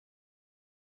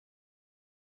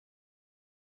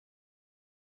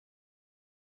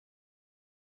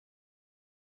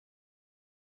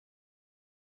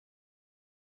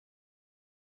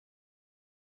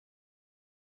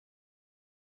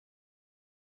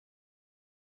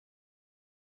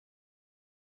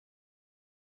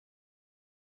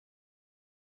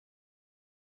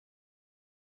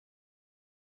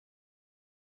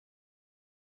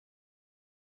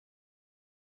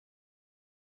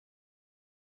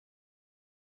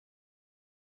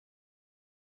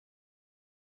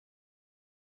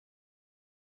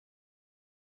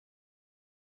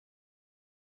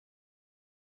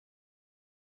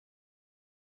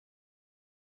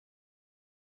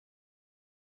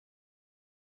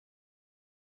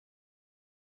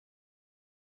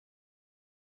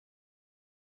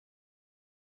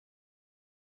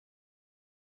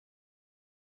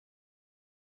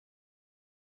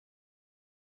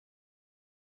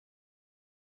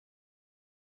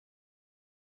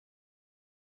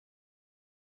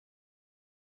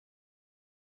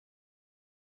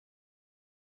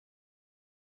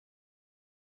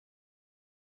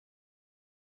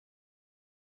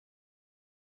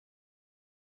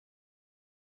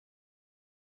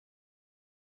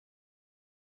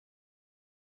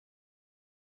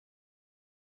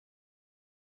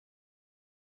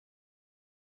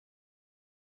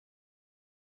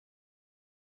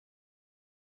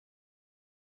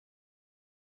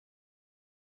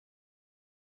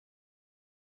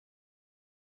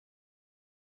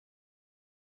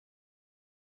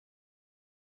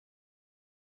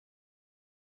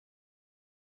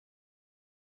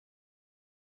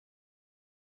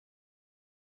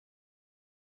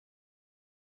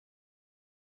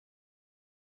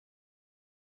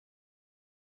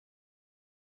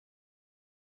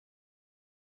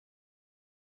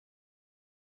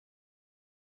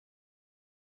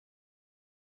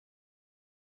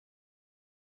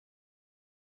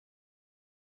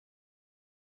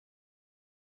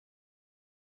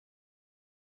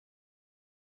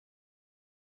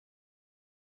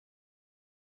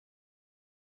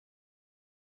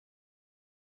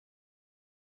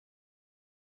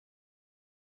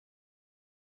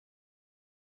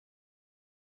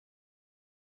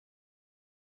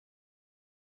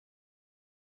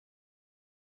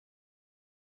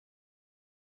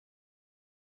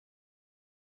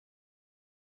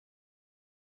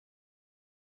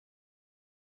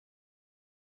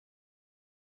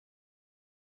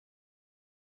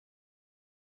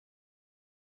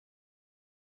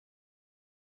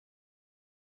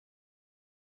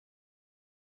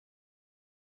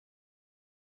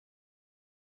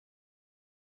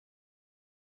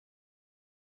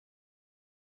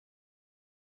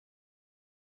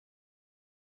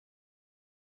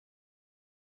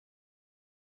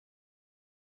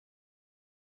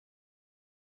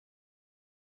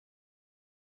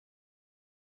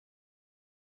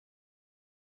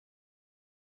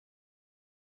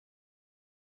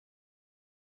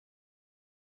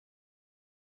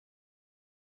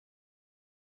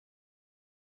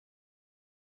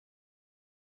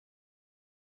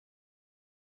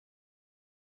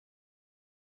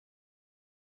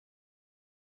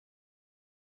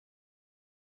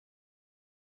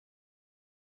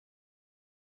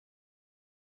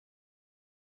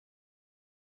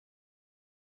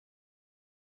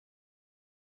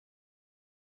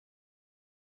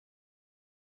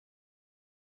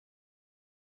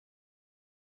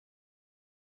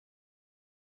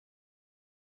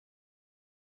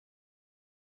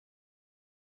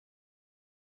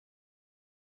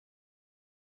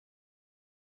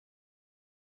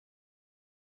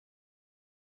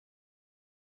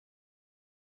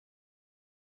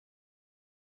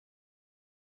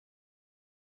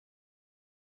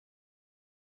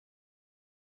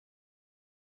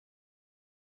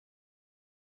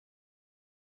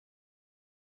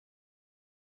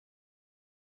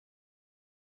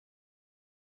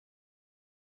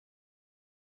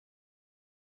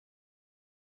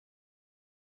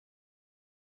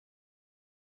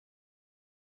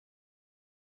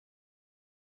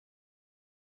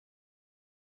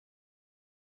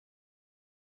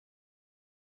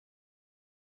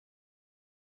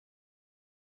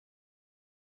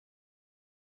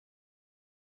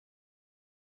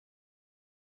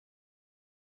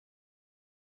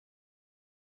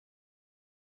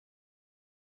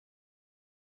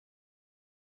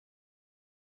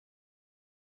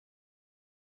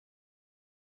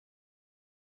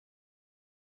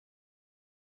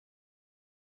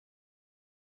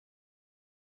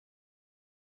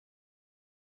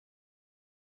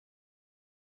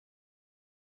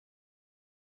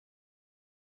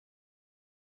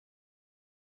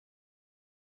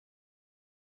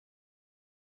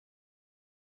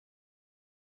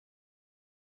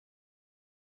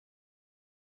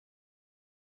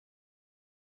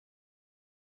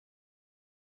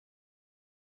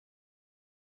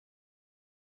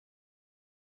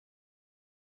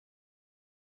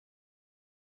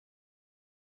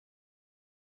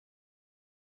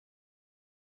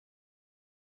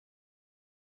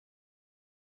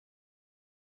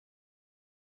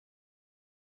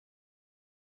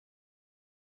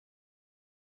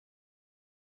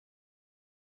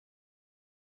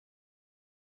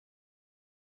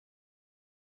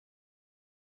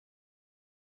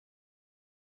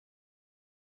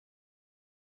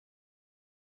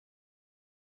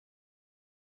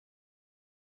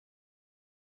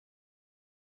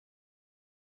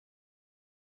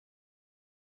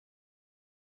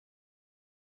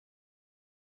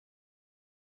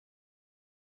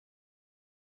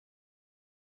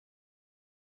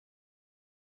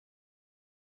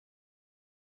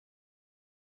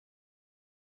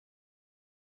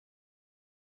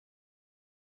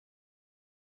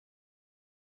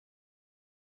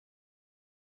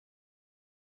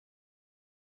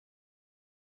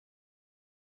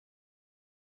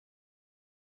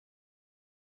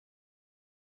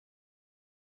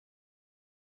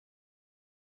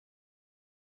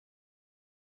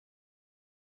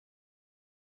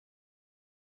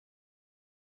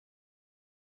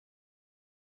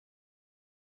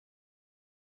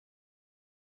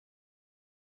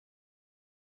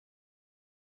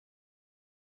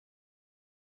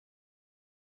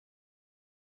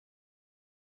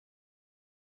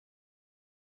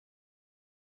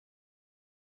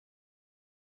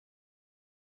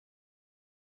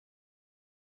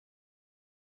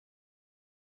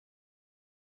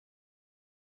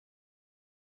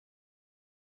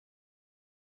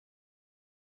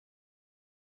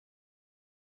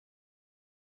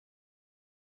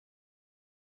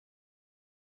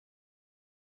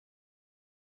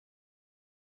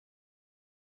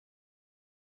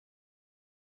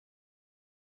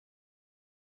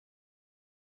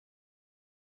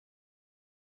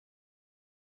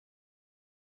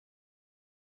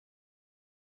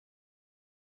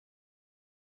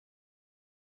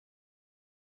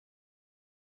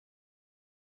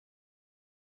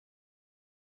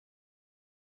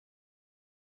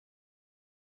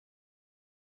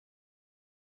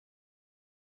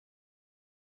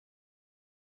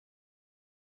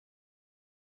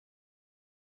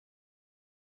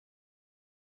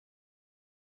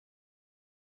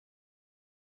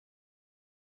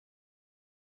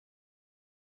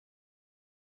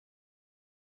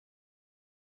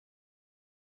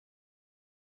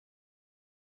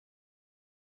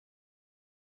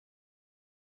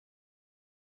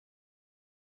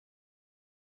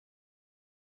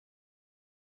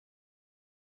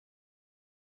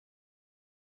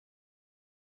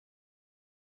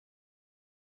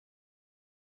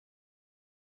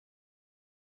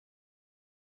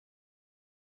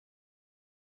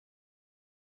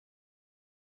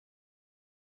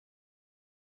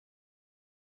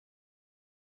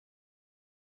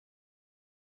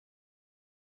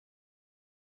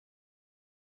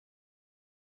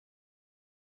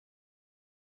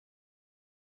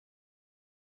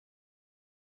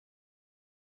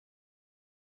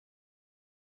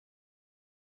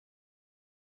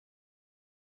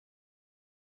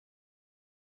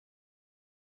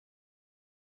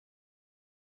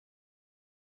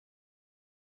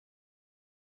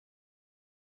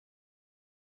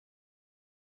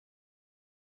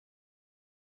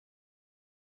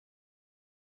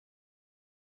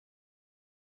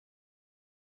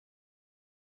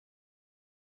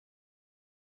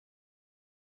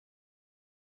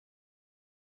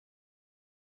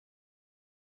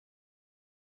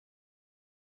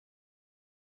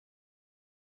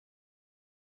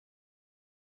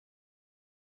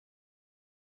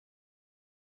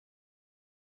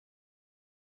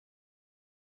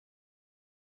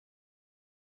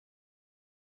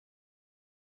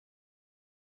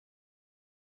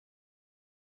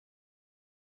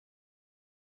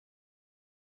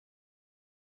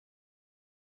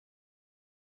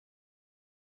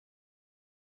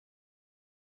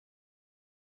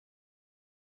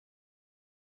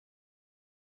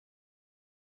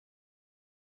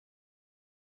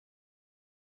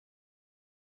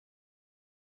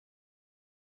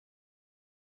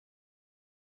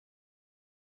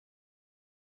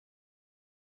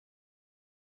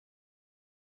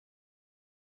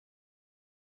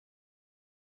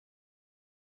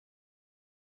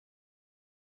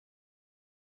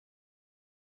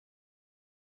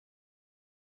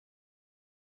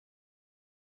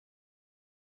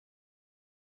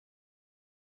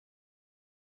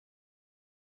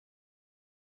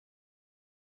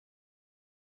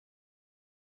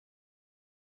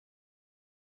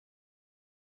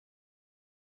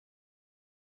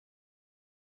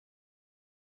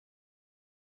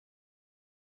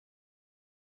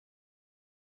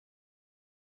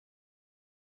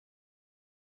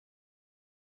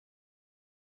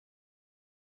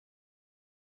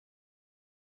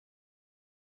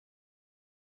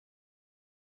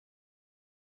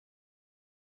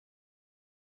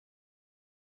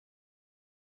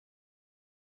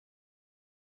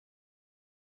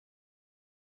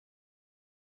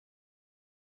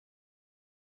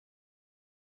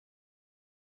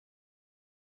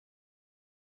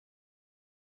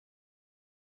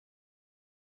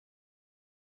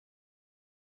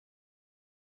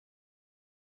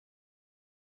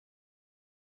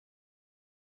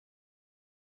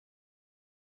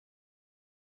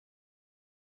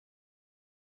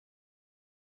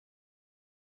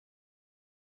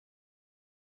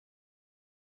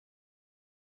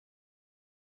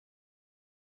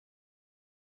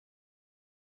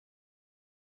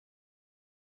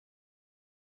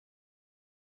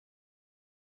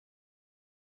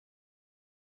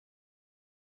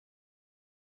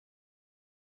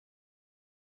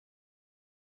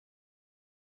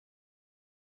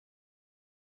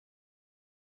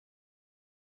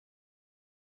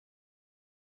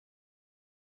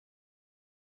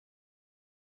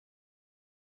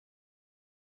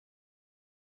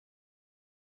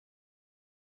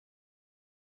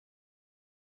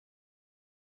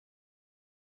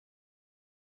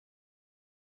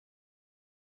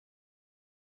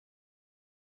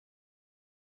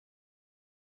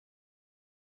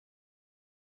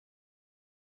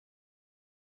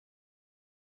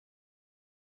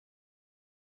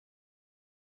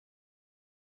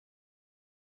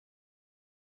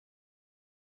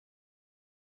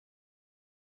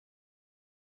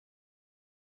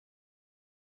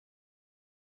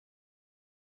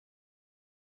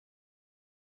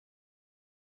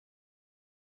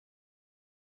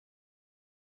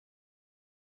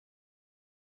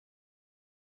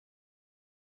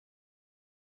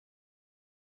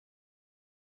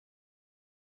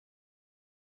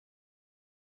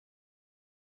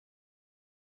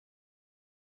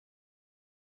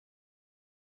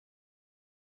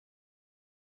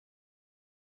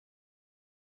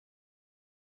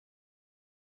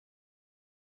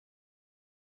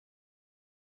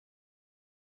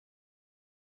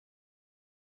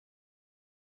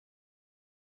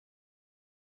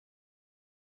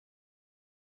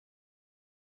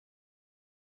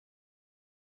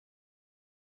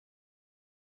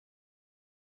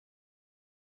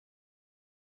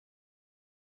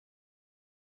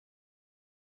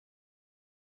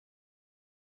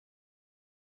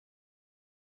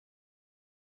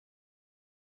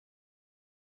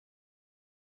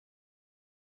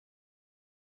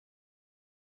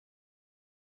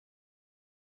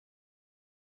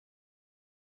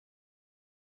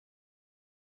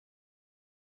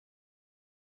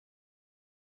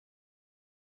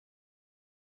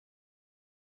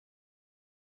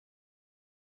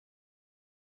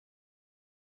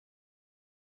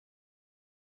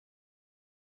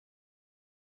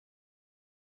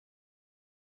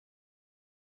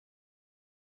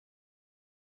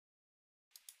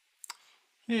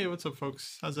Hey, what's up,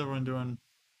 folks? How's everyone doing?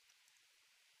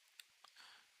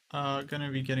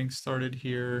 Gonna be getting started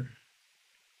here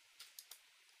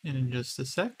in just a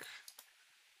sec.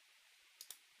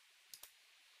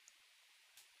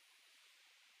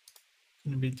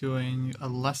 Gonna be doing a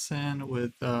lesson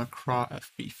with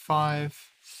Crawfb5,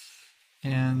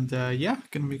 and yeah,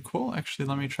 gonna be cool. Actually,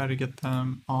 let me try to get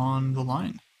them on the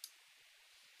line.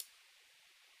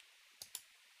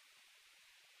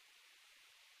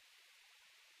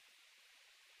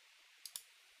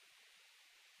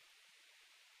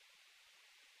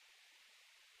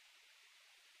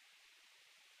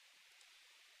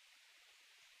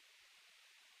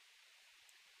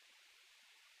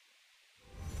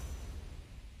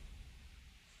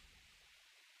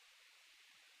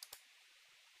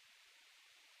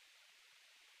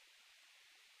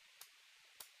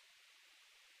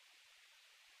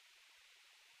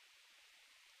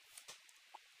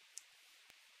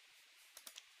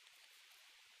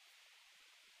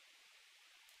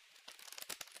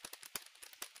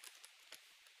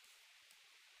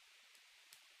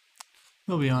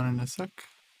 They'll be on in a sec.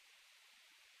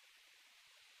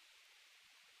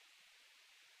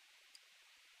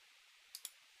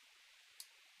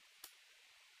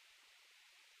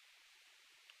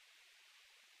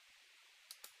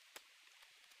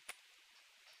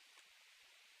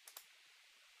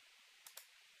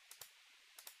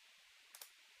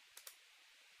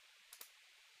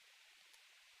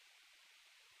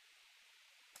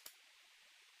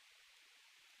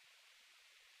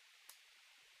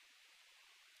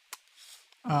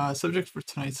 Subject for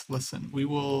tonight's lesson.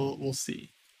 We'll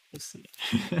see. We'll see.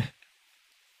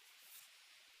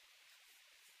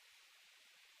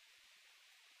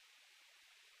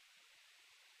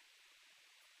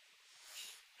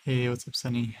 Hey, what's up,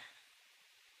 Sunny?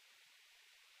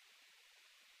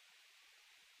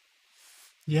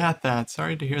 Yeah,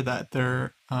 sorry to hear that.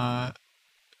 There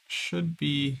should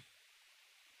be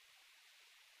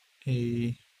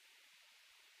a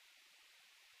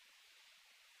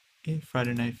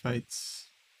Friday Night Fights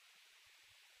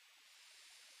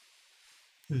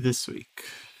this week.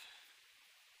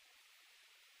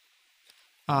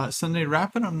 Sunday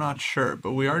Rapid, I'm not sure,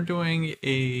 but we are doing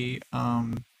a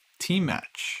team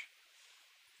match,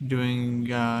 doing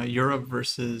Europe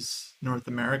versus North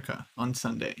America on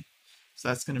Sunday. So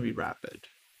that's going to be Rapid.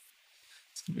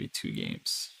 It's going to be 2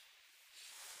 games.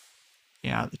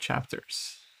 Yeah, the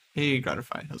chapters. Hey,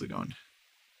 Gratify, how's it going?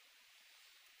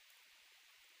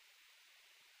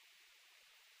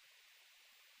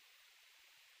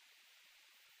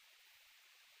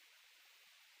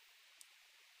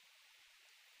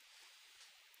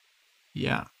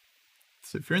 Yeah.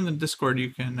 So if you're in the Discord,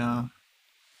 you can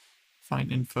find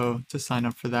info to sign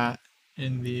up for that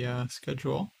in the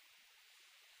schedule.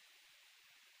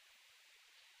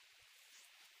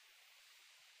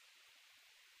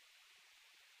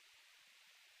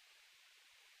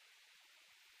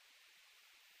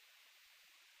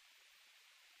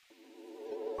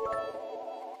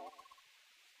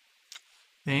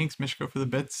 Thanks, Mishko, for the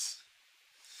bits.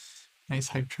 Nice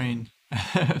hype train.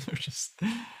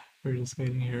 we're just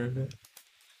waiting here a bit.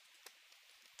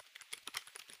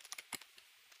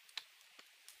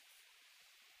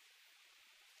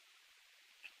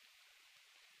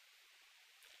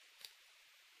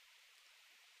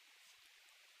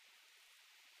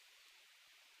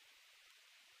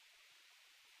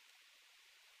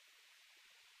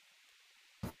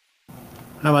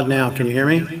 How about now? Can you hear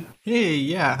me? Hey,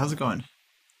 yeah, how's it going?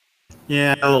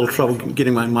 Yeah, a little trouble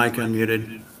getting my mic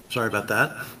unmuted. Sorry about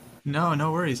that.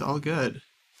 No worries, all good.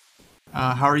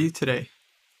 How are you today?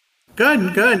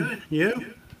 Good, good.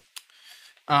 You?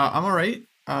 I'm all right.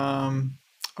 Oh,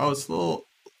 it's a little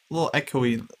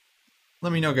echoey.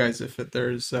 Let me know, guys, if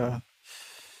there's an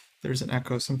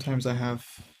echo. Sometimes I have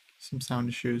some sound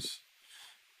issues,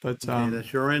 but Okay,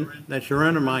 that's your end. That's your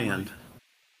end or my end?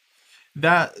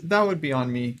 that would be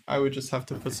on me. I would just have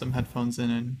to put some headphones in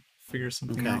and figure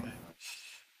something Okay.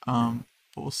 out.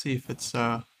 But we'll see if it's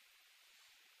a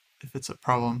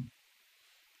problem.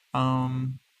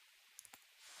 Um,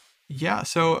 yeah.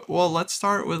 So, well, let's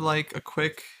start with like a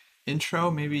quick intro.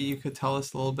 Maybe you could tell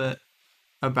us a little bit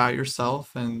about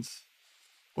yourself and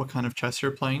what kind of chess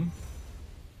you're playing.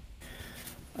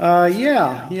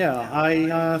 Yeah.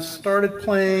 I started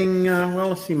playing. Well,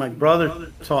 let's see. My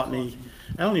brother taught me.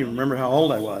 I don't even remember how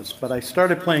old I was, but I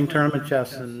started playing tournament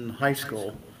chess in high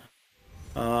school.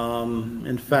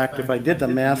 In fact, if I did the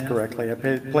math correctly,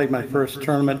 played my first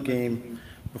tournament game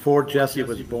before Jesse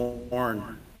was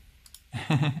born.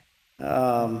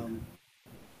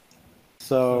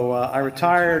 So I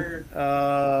retired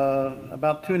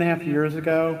about 2.5 years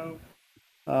ago,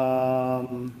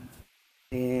 Um,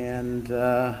 and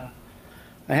I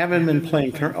haven't been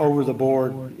playing over the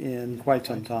board in quite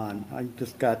some time. I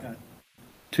just got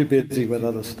too busy with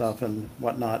other stuff and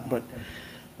whatnot. But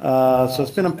so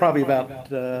it's been probably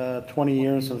about 20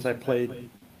 years since I played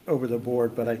over the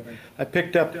board. But I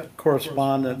picked up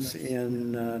correspondence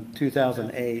in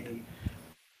 2008.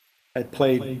 I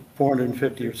played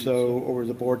 450 or so over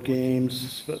the board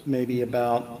games, but maybe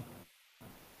about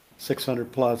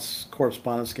 600 plus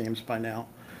correspondence games by now.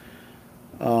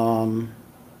 Um,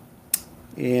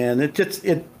 and it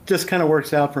just kind of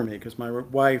works out for me because my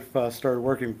wife started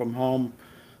working from home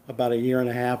about a year and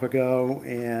a half ago,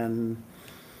 and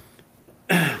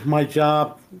my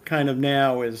job kind of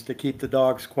now is to keep the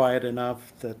dogs quiet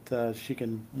enough that she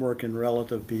can work in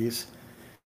relative peace.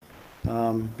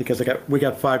 Because we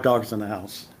got 5 dogs in the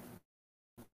house.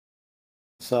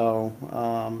 So,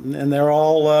 and they're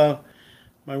all,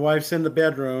 my wife's in the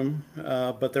bedroom,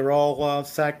 but they're all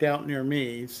sacked out near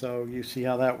me. So you see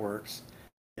how that works,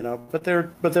 but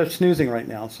they're snoozing right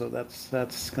now. So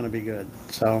that's going to be good.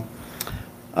 So,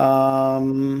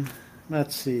 um,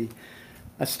 let's see.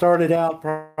 I started out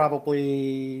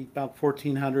probably about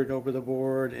 1400 over the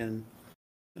board and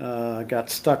got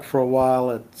stuck for a while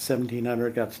at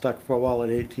 1700, got stuck for a while at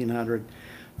 1800.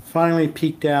 Finally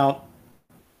peaked out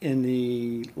in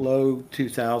the low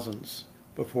 2000s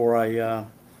before I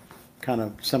kind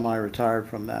of semi-retired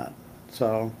from that.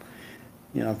 So,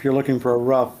 if you're looking for a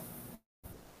rough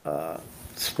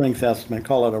strength estimate,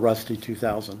 call it a rusty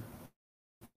 2000.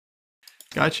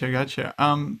 Gotcha, gotcha.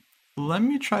 Let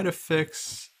me try to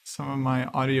fix some of my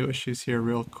audio issues here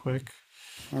real quick.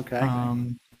 Okay.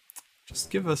 Um, just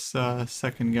give us a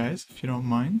second, guys, if you don't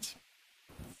mind.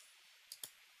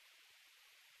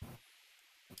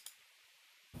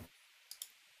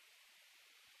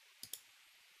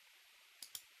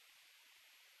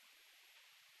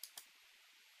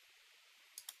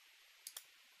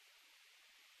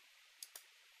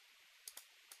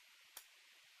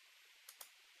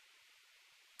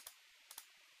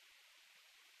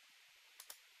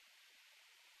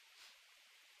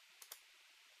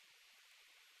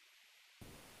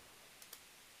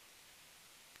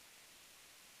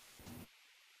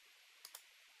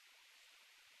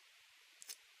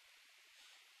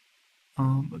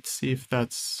 Let's see if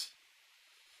that's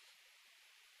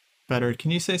better. Can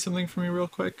you say something for me real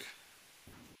quick?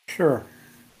 Sure.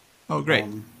 Oh, great.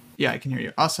 Um, Yeah, I can hear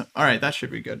you. Awesome. All right, that should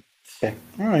be good. okay.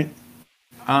 All right.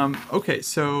 Okay,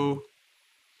 so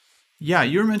yeah,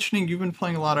 you were mentioning you've been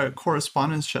playing a lot of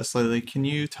correspondence chess lately. Can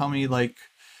you tell me like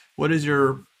what is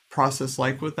your process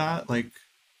like with that? Like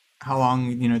how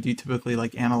long, do you typically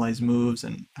like analyze moves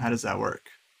and how does that work?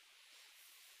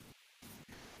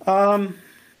 Um,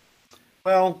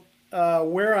 well,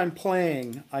 where I'm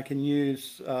playing, I can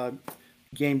use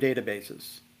game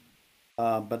databases,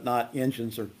 but not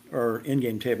engines or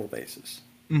in-game table bases.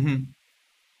 Mm-hmm.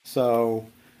 So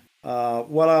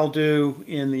what I'll do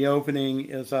in the opening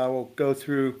is I will go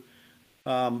through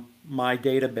my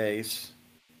database,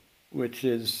 which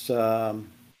is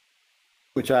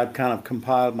which I've kind of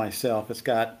compiled myself. It's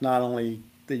got not only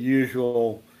the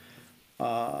usual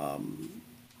over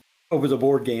the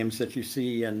board games that you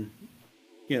see in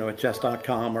at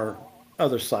chess.com or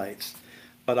other sites,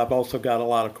 but I've also got a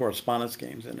lot of correspondence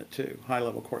games in it too, high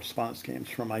level correspondence games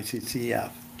from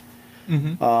ICCF.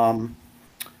 Mm-hmm.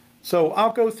 So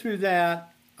I'll go through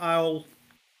that. I'll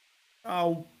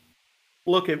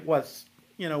look at what's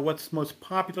most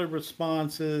popular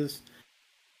responses.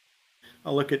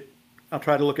 I'll look at I'll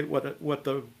try to look at what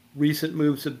the recent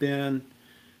moves have been.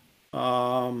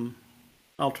 Um,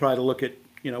 I'll try to look at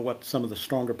what some of the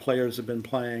stronger players have been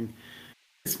playing.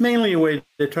 It's mainly a way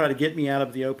to try to get me out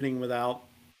of the opening without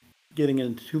getting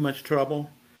into too much trouble.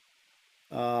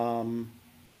 Um,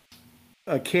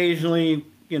 Occasionally,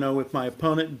 if my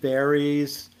opponent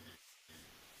varies,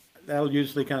 that'll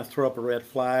usually kind of throw up a red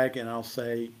flag, and I'll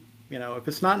say, if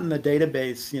it's not in the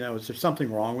database, is there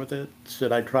something wrong with it?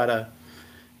 Should I try to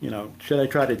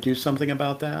do something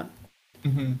about that?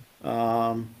 Mm-hmm.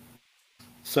 Um,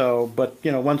 but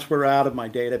once we're out of my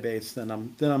database, then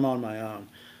I'm on my own.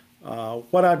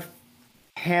 What I've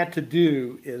had to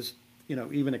do is,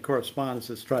 even at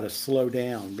correspondences, try to slow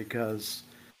down because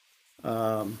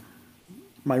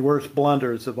my worst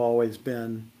blunders have always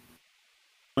been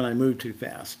when I move too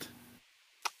fast.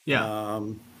 Yeah.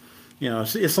 Um,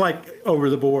 it's like over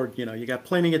the board. You got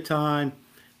plenty of time,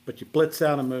 but you blitz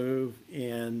out a move,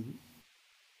 and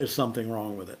there's something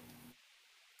wrong with it.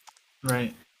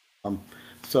 Right. Um,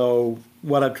 so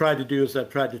what I've tried to do is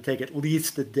I've tried to take at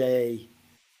least a day,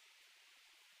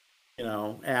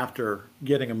 after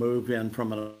getting a move in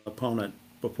from an opponent,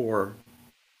 before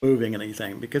moving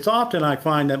anything, because often I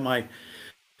find that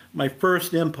my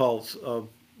first impulse of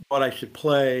what I should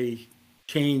play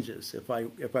changes if I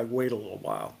wait a little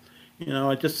while.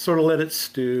 I just sort of let it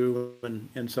stew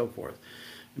and so forth.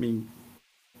 I mean,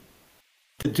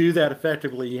 to do that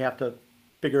effectively, you have to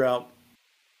figure out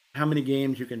how many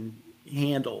games you can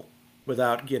handle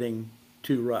without getting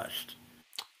too rushed.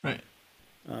 Right.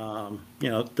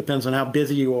 It depends on how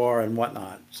busy you are and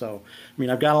whatnot. So, I mean,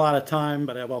 I've got a lot of time,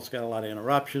 but I've also got a lot of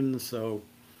interruptions. So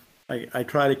I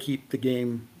try to keep the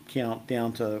game count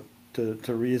down to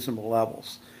reasonable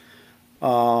levels.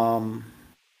 Um,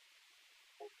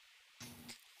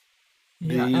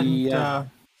 Yeah, and the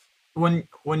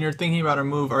when you're thinking about a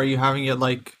move, are you having it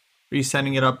like, are you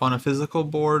setting it up on a physical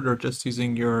board or just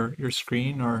using your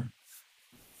screen or?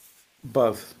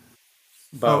 Both,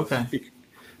 Oh, both, okay.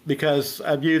 because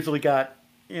I've usually got,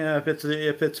 if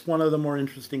it's one of the more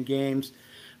interesting games,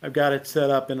 I've got it set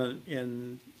up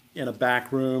in a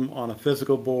back room on a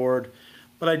physical board,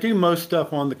 but I do most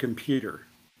stuff on the computer.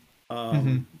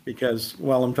 Mm-hmm. Because,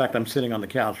 well, in fact, I'm sitting on the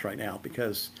couch right now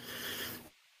because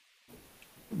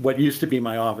what used to be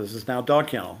my office is now dog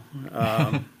kennel.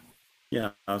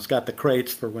 It's got the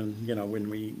crates for when there's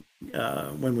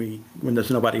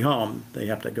nobody home, they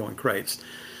have to go in crates.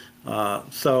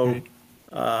 So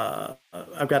Right.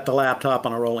 I've got the laptop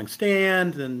on a rolling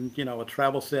stand and a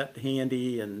travel set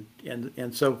handy and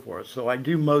so forth. So I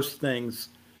do most things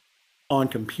on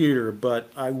computer, but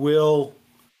I will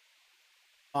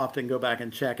often go back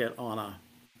and check it on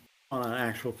an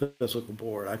actual physical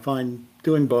board. I find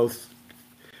doing both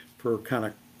for kind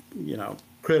of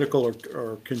critical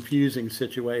or confusing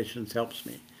situations helps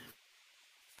me.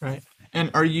 Right. And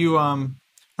are you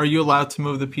allowed to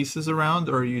move the pieces around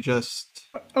or are you just?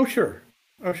 Oh sure,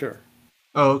 oh sure,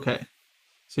 Oh, okay.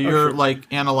 So oh you're sure.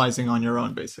 like analyzing on your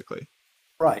own basically.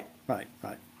 Right, right,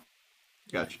 right,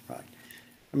 Gotcha. right.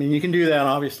 I mean, you can do that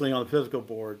obviously on the physical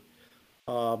board,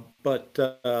 but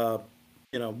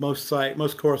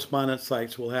most correspondence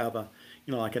sites will have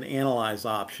like an analyze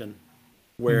option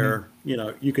Mm-hmm. where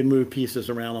you can move pieces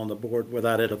around on the board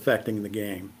without it affecting the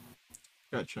game.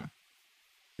 Gotcha.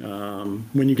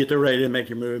 When you get to ready to make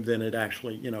your move, then it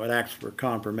actually it asks for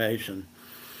confirmation,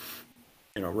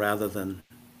 rather than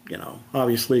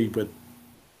obviously with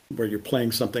where you're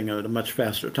playing something at a much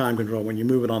faster time control. When you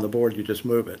move it on the board, you just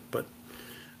move it, but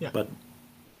Yeah. but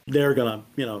you're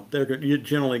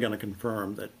generally gonna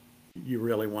confirm that you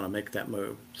really want to make that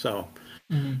move. So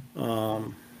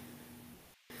Mm-hmm.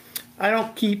 I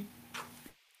don't keep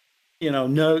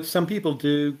notes. Some people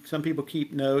do. Some people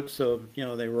keep notes of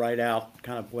they write out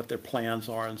kind of what their plans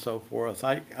are and so forth.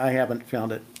 I haven't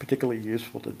found it particularly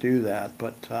useful to do that,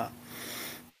 but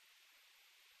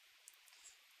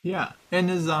Yeah. And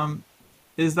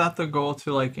is that the goal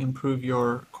to like improve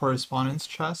your correspondence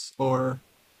chess or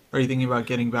are you thinking about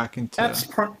getting back that's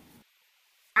into?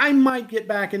 I might get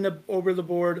back into over the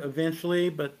board eventually,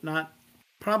 but not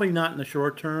probably not in the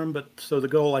short term. But so the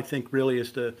goal I think really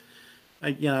is to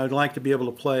I'd like to be able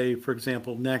to play, for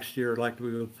example, next year. I'd like to be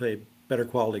able to play better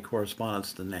quality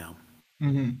correspondence than now.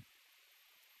 Mm-hmm.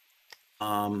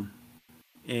 Um,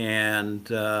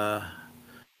 and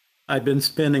I've been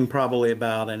spending probably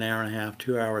about an hour and a half,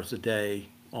 2 hours a day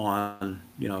on,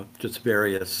 just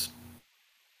various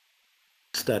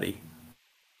study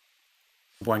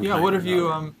of one Yeah, kind what or have you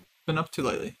another. been up to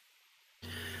lately?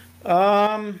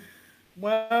 Um,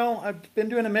 well, I've been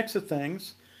doing a mix of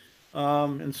things.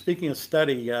 And speaking of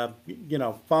study,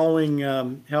 following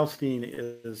Helstein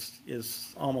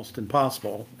is almost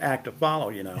impossible act to follow.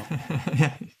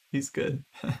 Yeah, he's good.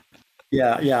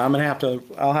 Yeah, yeah,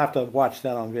 I'll have to watch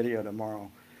that on video tomorrow.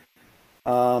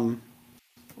 Um,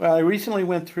 well, I recently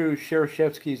went through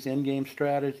Shereshevsky's Endgame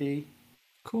Strategy.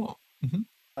 Cool. Hmm.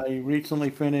 I recently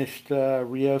finished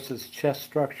Rios's Chess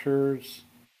Structures.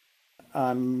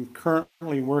 I'm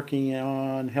currently working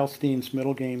on Helstein's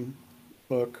Middle Game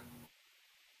book.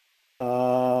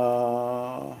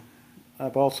 Uh,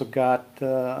 I've also got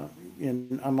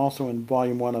I'm also in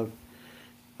volume one of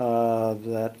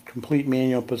that complete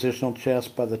manual positional chess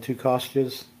by the two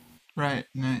Kostjas. Right,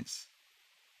 nice.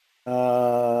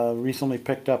 Recently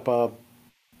picked up a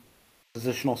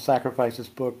positional sacrifices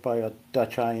book by a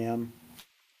Dutch IM.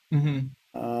 Hmm.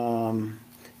 Um,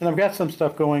 and I've got some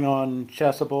stuff going on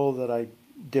Chessable that I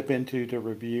dip into to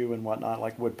review and whatnot,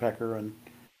 like Woodpecker and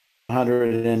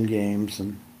 100 End Games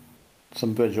and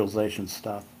some visualization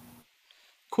stuff.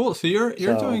 Cool. So you're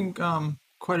So doing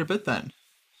quite a bit then.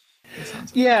 It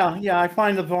sounds like. yeah, yeah, I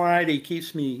find the variety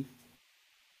keeps me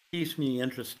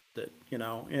interested,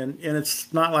 and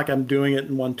it's not like I'm doing it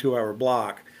in one 2 hour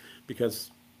block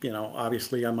because,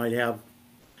 obviously I might have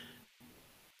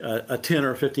a 10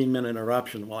 or 15-minute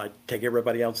interruption, well, I take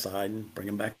everybody outside and bring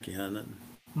them back in, and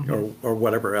Hmm. or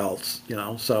whatever else, you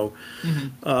know. So Hmm.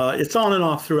 it's on and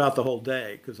off throughout the whole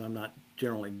day because I'm not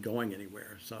generally going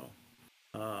anywhere. So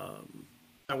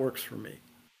that works for me.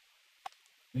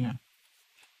 Yeah.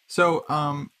 So,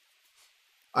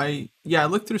 I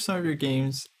looked through some of your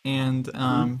games, and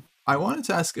Mhm. I wanted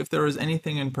to ask if there was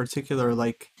anything in particular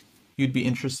like you'd be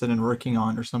interested in working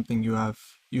on, or something you have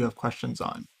questions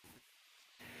on.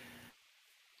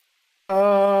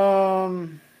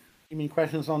 Um, you mean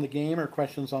questions on the game or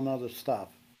questions on other stuff?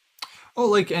 Oh,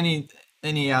 like any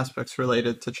aspects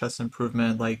related to chess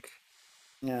improvement, like.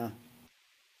 Yeah.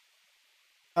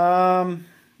 Um,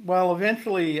 well,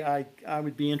 eventually, I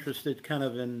would be interested kind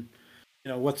of in,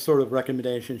 what sort of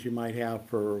recommendations you might have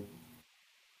for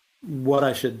what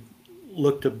I should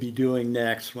look to be doing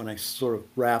next when I sort of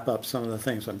wrap up some of the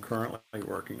things I'm currently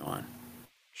working on.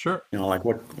 Sure. Like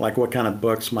what kind of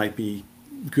books might be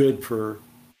good for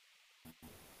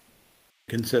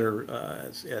consider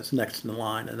as next in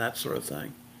line and that sort of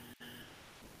thing.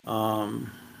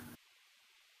 Um,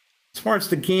 as far as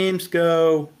the games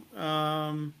go,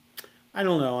 I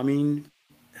don't know. I mean,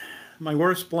 my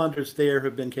worst blunders there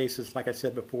have been cases, like I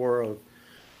said before,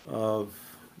 of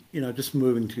just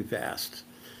moving too fast,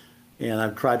 and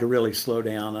I've tried to really slow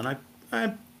down, and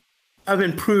I've I've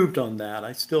improved on that.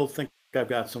 I still think I've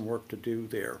got some work to do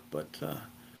there, but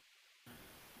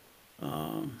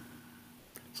um,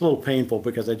 it's a little painful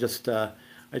because I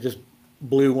just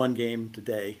blew one game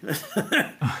today.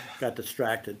 Got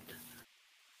distracted,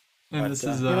 And but this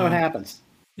is it happens.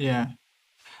 yeah.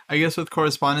 I guess with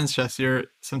correspondence chess, you're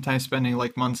sometimes spending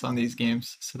like months on these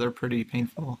games, so they're pretty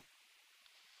painful.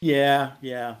 Yeah,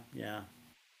 yeah, yeah.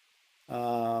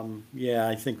 Yeah,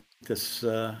 I think this,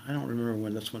 I don't remember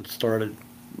when this one started,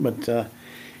 but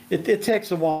it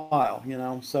takes a while,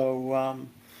 So,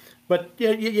 but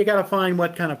yeah, you got to find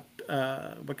what kind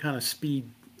of speed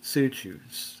suits you.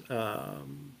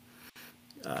 Um,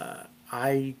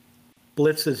 I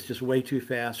Blitz is just way too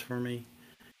fast for me,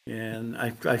 and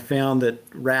I found that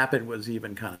Rapid was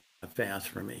even kind of fast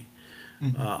for me.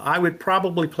 Hmm. I would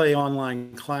probably play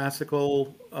online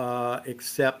classical,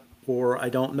 except for I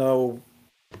don't know,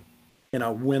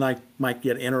 when I might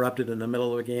get interrupted in the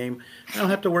middle of a game. I don't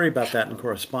have to worry about that in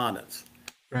correspondence.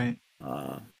 Right.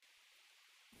 Uh,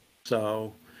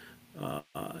 so, and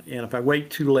if I wait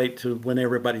too late to when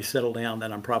everybody's settled down,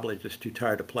 then I'm probably just too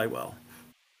tired to play well.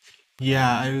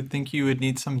 Yeah, I would think you would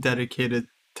need some dedicated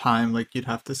time, like you'd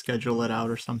have to schedule it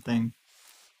out or something,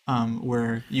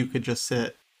 where you could just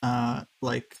sit,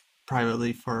 like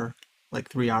privately for like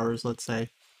 3 hours, let's say.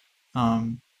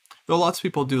 Um, but lots of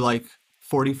people do like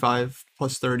 45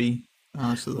 plus 30,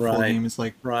 so the full Right, game is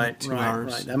like right, two right, right.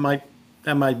 hours.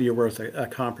 That might be worth a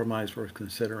compromise worth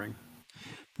considering.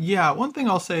 Yeah, one thing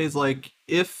I'll say is like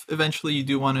if eventually you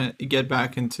do want to get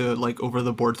back into like over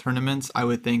the board tournaments, I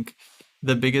would think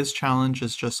the biggest challenge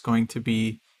is just going to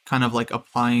be kind of like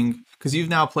applying, because you've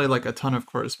now played like a ton of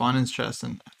correspondence chess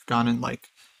and gotten like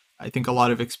I think a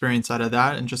lot of experience out of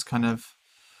that, and just kind of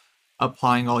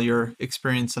applying all your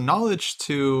experience and knowledge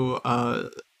to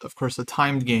of course a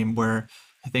timed game where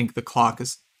I think the clock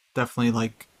is definitely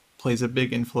like plays a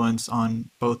big influence on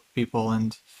both people,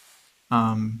 and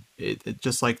it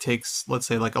just like takes, let's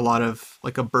say, like a lot of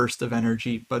like a burst of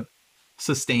energy but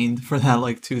sustained for that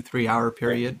like 2 3 hour Right,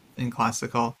 period in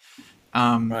classical.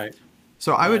 um right,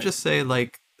 so I would right. just say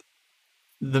like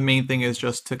the main thing is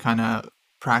just to kind of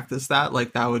practice that,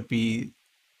 like that would be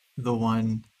the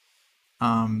one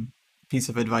um piece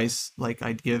of advice like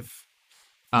I'd give,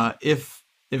 if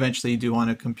eventually you do want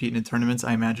to compete in tournaments.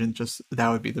 I imagine just that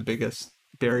would be the biggest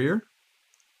barrier.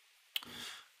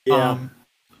 Yeah. um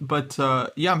But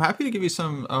yeah, I'm happy to give you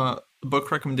some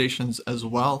book recommendations as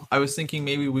well. I was thinking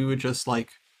maybe we would just like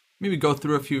maybe go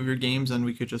through a few of your games and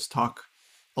we could just talk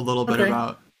a little bit Okay.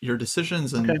 about your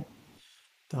decisions, Okay. and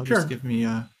that'll just Sure. give me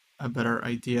a better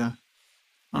idea.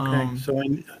 Okay. Um, So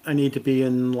I need to be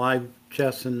in live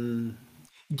chess and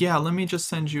yeah, let me just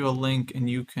send you a link and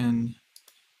you can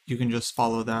just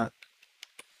follow that.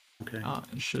 okay.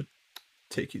 It should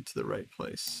take you to the right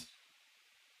place.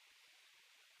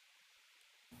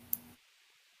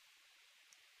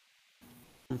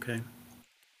 Okay.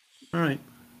 All right.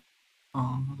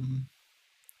 Um,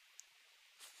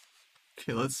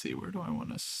 okay, let's see. Where do I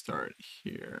want to start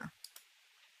here?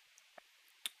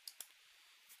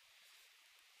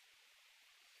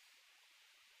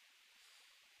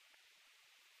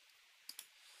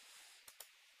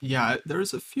 Yeah,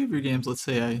 there's a few of your games. Let's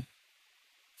say I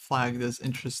flagged as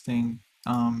interesting,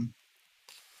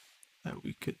 that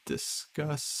we could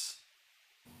discuss.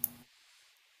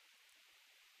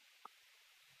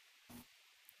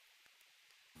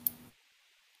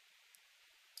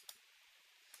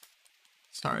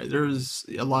 Sorry, there's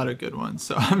a lot of good ones,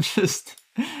 so I'm just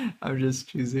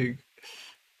choosing.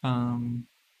 Um,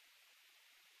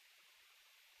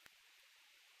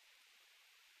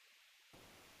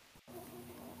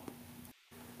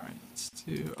 all right, let's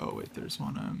do. Oh wait, there's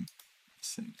one I'm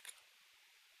missing.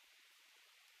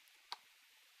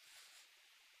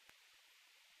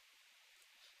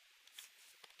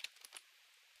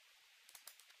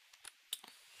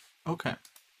 Okay.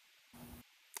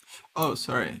 Oh,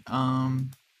 sorry.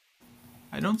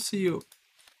 I don't see you.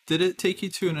 Did it take you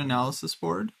to an analysis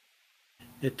board?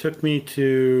 It took me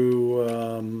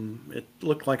to, it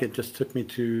looked like it just took me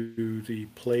to the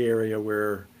play area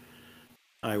where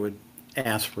I would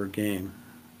ask for a game.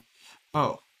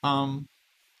 Oh,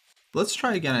 let's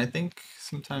try again. I think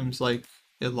sometimes like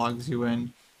it logs you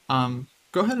in.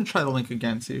 Go ahead and try the link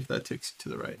again. See if that takes you to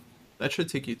the right. That should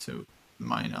take you to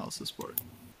my analysis board.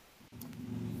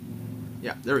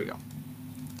 Yeah, there we go.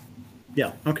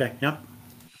 Yeah, okay, yep.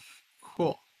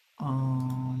 Cool.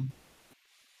 Um,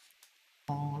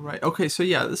 all right. Okay, so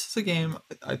yeah, this is a game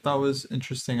I thought was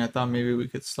interesting. I thought maybe we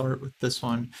could start with this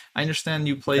one. I understand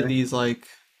you played Okay. these like,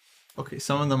 okay,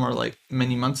 some of them are like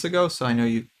many months ago, so I know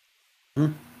you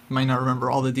Hmm. might not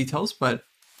remember all the details, but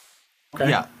Okay.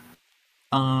 yeah.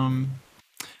 Um,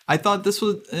 I thought this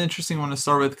was an interesting one to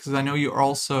start with because I know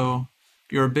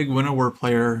you're a big Winnower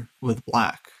player with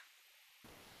black.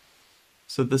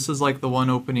 So this is like the one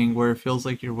opening where it feels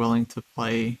like you're willing to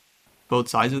play both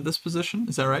sides of this position.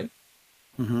 Is that right?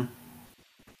 Hmm.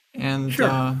 And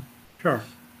Sure, sure.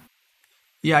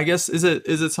 yeah, I guess is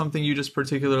it something you just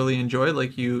particularly enjoy?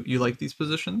 Like you like these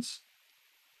positions?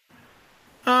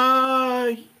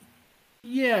 Uh,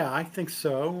 yeah, I think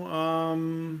so.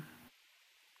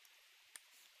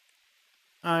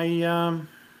 I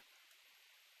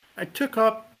I took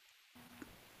up.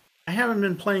 I haven't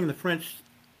been playing the French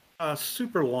a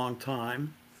super long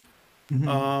time.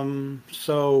 Hmm.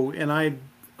 So, and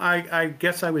I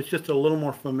guess I was just a little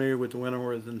more familiar with the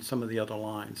Winnower than some of the other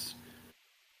lines.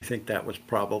 I think that was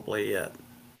probably it.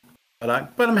 But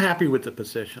I'm happy with the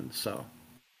position. So,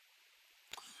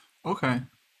 Okay.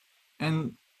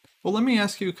 And well, let me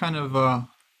ask you kind of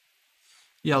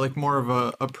yeah, like more of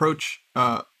a approach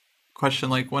question.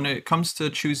 Like when it comes to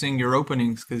choosing your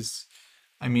openings, because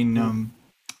I mean, mm.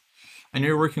 I know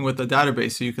you're working with a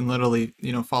database, so you can literally,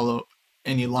 follow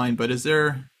any line, but is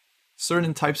there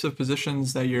certain types of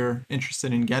positions that you're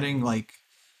interested in getting, like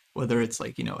whether it's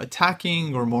like,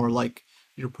 attacking or more like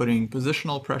you're putting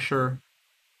positional pressure?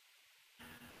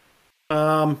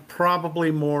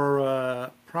 Probably more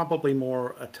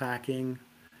attacking.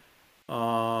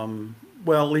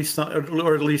 Well, at least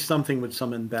or at least something with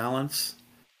some imbalance.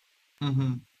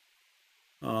 Hmm.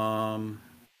 Um,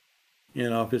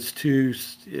 if it's too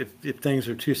if things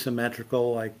are too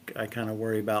symmetrical, I kind of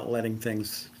worry about letting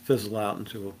things fizzle out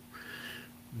into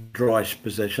drawish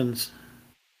positions.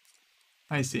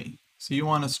 I see. So you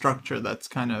want a structure that's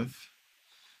kind of,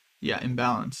 yeah,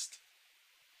 imbalanced.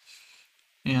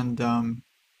 And so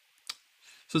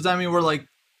does that mean we're like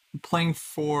playing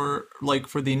for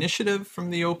the initiative from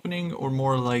the opening, or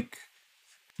more like,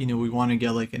 we want to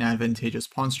get like an advantageous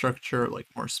pawn structure, like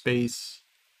more space?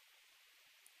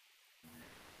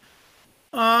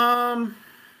 Um,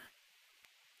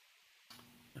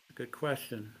 that's a good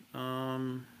question. I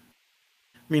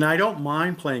mean, I don't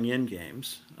mind playing end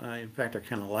games. In fact, I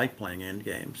kind of like playing end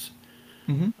games.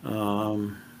 Hmm.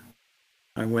 Um,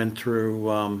 I went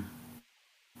through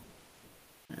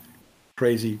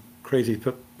crazy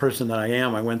person that I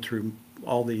am. I went through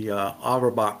all the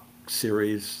Averbach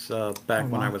series Oh back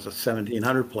when I wow. was a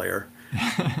 1700 player,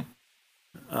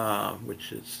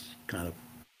 which is kind of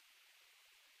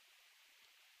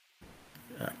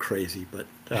crazy. But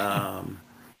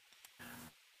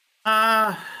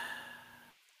uh,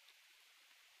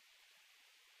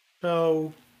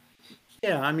 so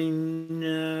yeah, I mean,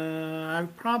 I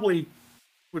probably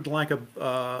would like a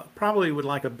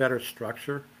better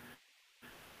structure.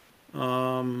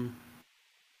 Um,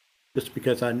 just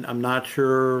because I'm not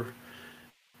sure.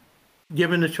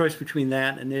 Given the choice between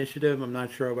that and initiative, I'm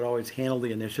not sure I would always handle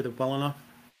the initiative well enough.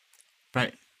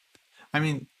 Right. I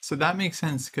mean, so that makes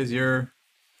sense because you're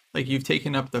like you've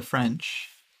taken up the French,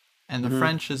 and the Hmm.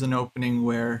 French is an opening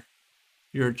where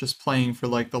you're just playing for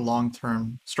like the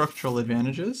long-term structural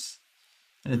advantages,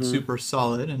 and it's Hmm. super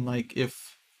solid. And like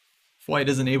if white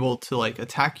isn't able to like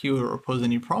attack you or pose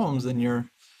any problems, then your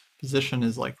position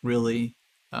is like really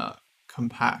uh,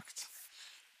 compact.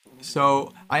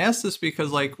 So I asked this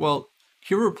because like, well,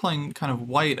 here we're playing kind of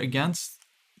white against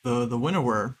the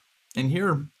winnower, and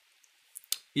here,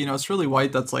 it's really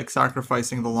white that's like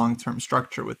sacrificing the long-term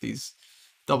structure with these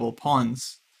double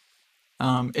pawns.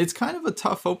 It's kind of a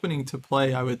tough opening to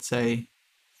play, I would say,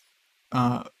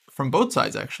 from both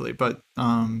sides actually. But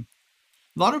a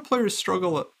lot of players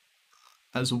struggle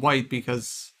as white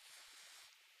because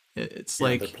it's Yeah,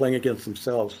 they're like, playing against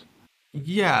themselves.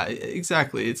 yeah,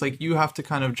 exactly. It's like you have to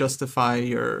kind of justify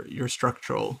your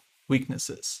structural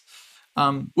weaknesses,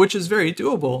 which is very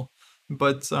doable.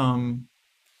 But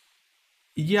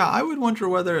yeah, I would wonder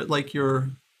whether like you're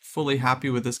fully happy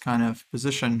with this kind of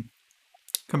position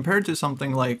compared to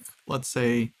something like, let's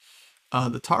say,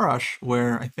 the Tarash,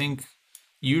 where I think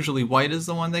usually white is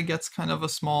the one that gets kind of a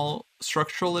small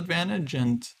structural advantage,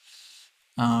 and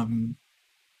um,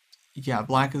 yeah,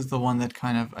 black is the one that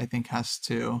kind of I think has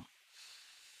to,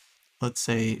 let's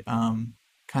say,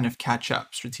 kind of catch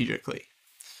up strategically.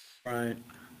 Right.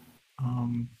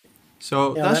 Um,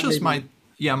 so Yeah, that's that may just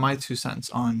be. my 2 cents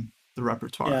on the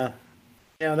repertoire. Yeah,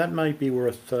 yeah, that might be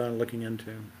worth looking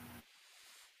into.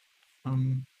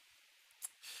 Um,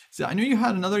 so I knew you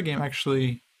had another game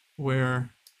actually where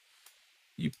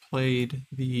you played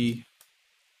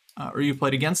or you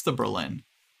played against the Berlin,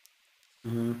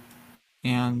 Hmm.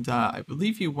 and I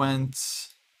believe you went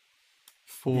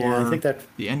Yeah, I for think that.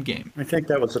 the end game. I think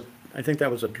that was a. I think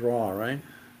that was a draw, right?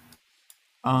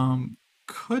 Um,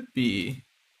 could be.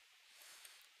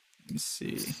 Let me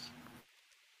see.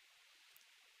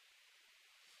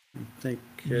 I think.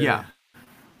 Yeah,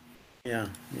 Yeah,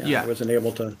 yeah. I yeah. wasn't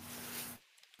able to.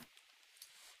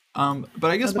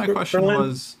 But I guess The my question Berlin.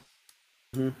 was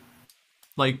Mhm.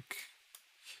 like,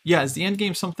 yeah, is the end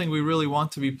game something we really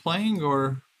want to be playing,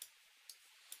 or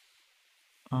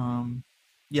um,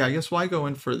 yeah, I guess why go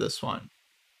in for this one?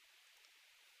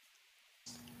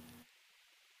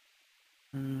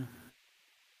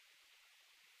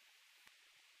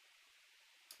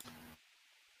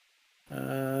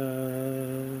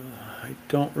 I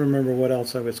don't remember what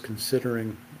else I was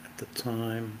considering at the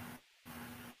time.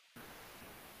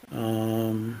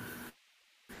 Um,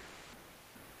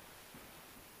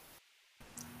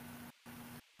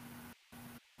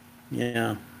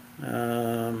 yeah.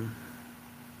 Um,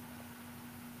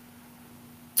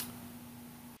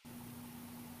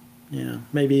 yeah.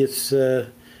 Maybe it's.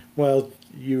 Well,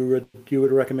 you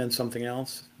would recommend something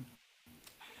else.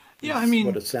 Yeah, I Is what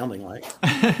mean, it's sounding like.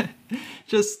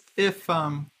 just if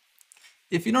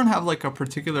you don't have like a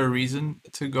particular reason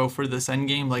to go for this end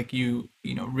game, like you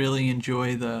know really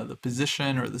enjoy the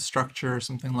position or the structure or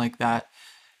something like that,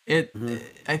 it Hmm.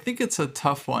 I think it's a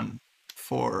tough one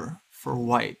for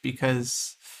white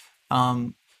because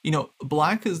you know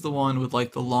black is the one with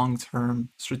like the long-term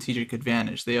strategic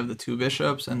advantage. They have the two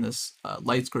bishops, and this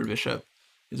light square bishop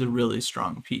is a really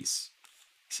strong piece.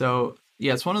 So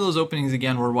yeah, it's one of those openings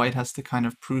again where white has to kind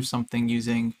of prove something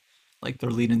using like their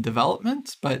lead in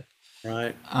development, but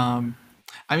Right. um,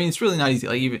 I mean, it's really not easy.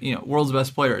 Like even world's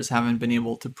best players haven't been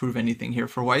able to prove anything here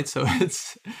for white, so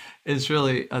it's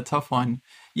really a tough one.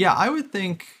 Yeah, I would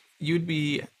think you'd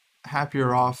be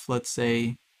happier off, let's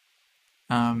say,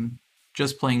 um,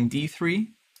 just playing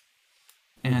d3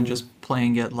 and Hmm. just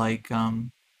playing it like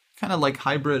kind of like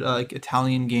hybrid, like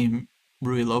Italian game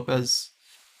Rui Lopez.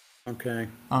 Okay.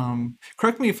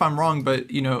 Correct me if I'm wrong, but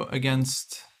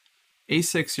against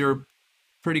a6, you're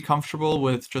pretty comfortable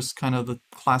with just kind of the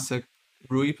classic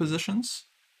Rui positions.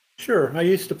 Sure. I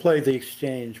used to play the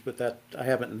exchange, but that I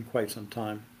haven't in quite some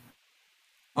time.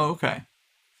 Oh, okay.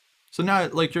 So now,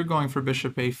 like, you're going for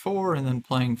bishop a4 and then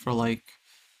playing for like,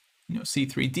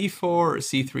 c3 d4 or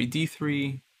c3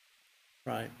 d3.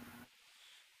 Right.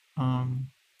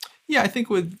 Um, yeah, I think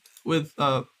with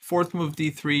fourth move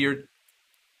d3, you're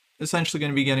essentially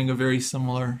going to be getting a very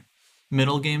similar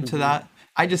middle game to Hmm. that.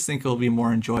 I just think it'll be more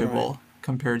Right. enjoyable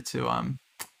compared to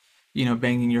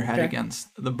banging your head Okay. against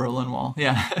the Berlin Wall.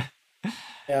 Yeah.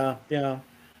 Yeah. Yeah.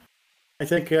 I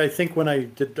think when I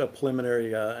did a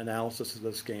preliminary analysis of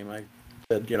this game, I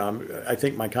said, I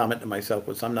think my comment to myself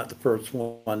was, I'm not the first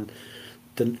one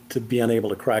to be unable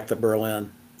to crack the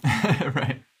Berlin.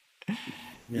 Right. Yeah.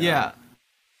 Yeah.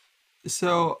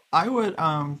 So I would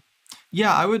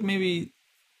yeah, I would maybe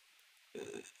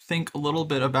think a little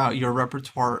bit about your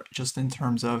repertoire just in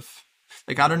terms of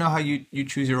like I don't know how you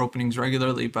choose your openings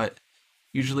regularly, but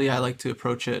usually I like to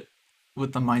approach it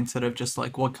with the mindset of just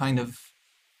like what kind of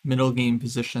middle game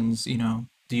positions,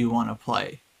 do you want to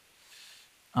play?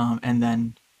 And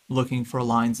then looking for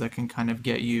lines that can kind of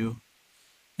get you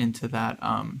into that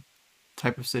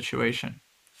type of situation.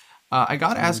 I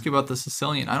got to ask Mm. you about the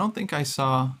Sicilian. I don't think I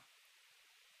saw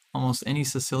almost any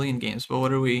Sicilian games, but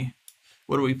what are we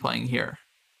playing here?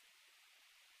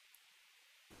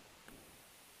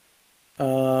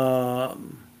 What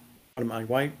am I,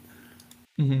 white?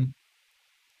 Hmm.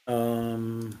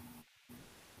 Um,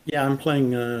 Yeah, I'm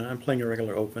playing a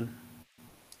regular open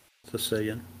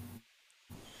Sicilian.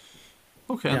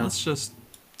 Okay, and Yeah, let's just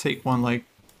take one like,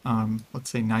 let's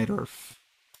say Nightorf.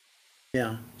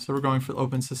 yeah, So we're going for the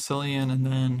open Sicilian, and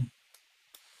then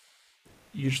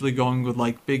usually going with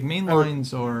like big main I would.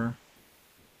 lines or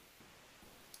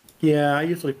Yeah, I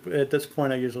usually at this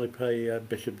point I usually play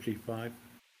Bishop G5.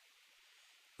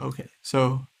 okay.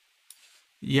 So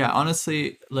yeah,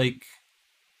 honestly, like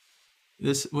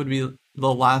this would be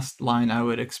the last line I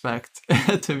would expect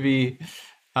to be,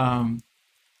 um,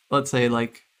 let's say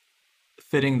like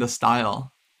fitting the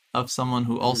style of someone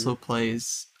who Hmm. also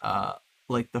plays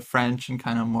like the French and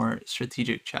kind of more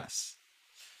strategic chess.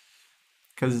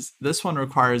 Because this one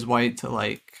requires white to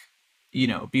like,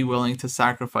 be willing to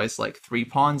sacrifice like three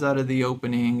pawns out of the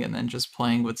opening and then just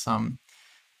playing with some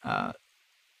uh,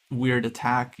 weird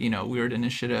attack, weird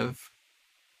initiative.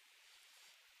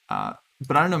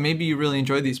 But I don't know, maybe you really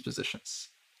enjoy these positions.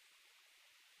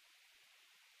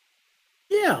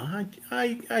 Yeah,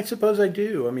 I suppose I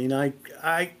do. I mean, I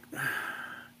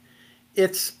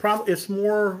it's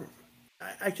more.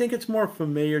 I think it's more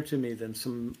familiar to me than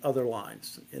some other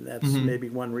lines, and that's Hmm. maybe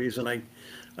one reason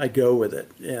I go with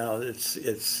it. You know,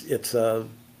 it's a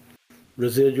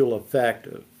residual effect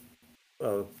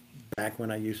of back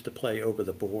when I used to play over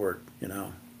the board.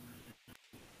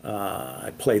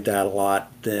 I played that a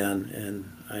lot then,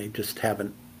 and I just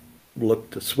haven't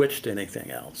looked to switch to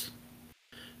anything else.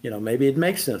 Maybe it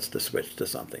makes sense to switch to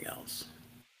something else.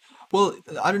 Well,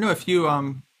 I don't know if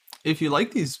you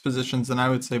like these positions, then I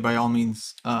would say by all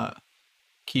means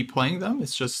keep playing them.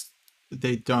 It's just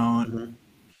they don't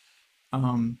Hmm.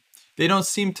 um, they don't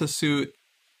seem to suit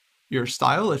your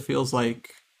style. It feels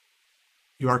like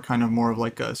you are kind of more of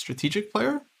like a strategic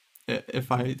player,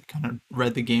 if I kind of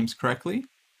read the games correctly.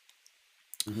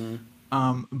 Hmm.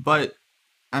 But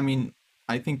I mean,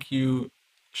 I think you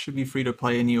should be free to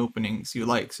play any openings you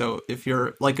like. So if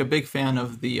you're like a big fan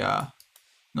of the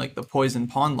like the poison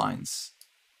pawn lines,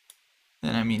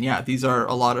 then I mean, yeah, these are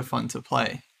a lot of fun to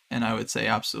play. And I would say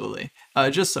absolutely.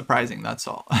 Just surprising, that's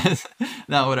all.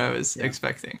 Not what I was Yeah,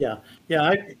 expecting. yeah,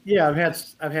 yeah.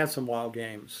 I've had some wild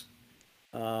games.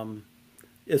 Um,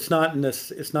 it's not in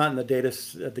this. It's not in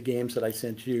the the games that I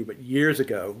sent you. But years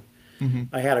ago, Hmm.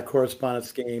 I had a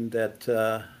correspondence game that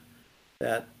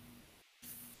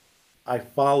I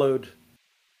followed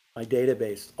my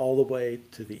database all the way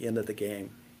to the end of the game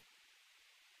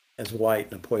as white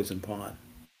in a poison pawn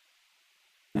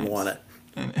and won Nice. it.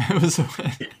 And it was,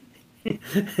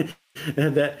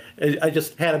 And that I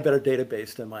just had a better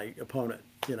database than my opponent.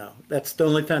 That's the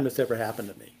only time that's ever happened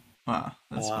to me. wow,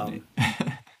 that's funny.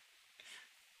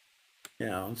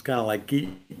 Um, it's kind of like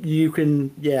you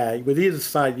can, yeah, with either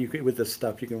side, with this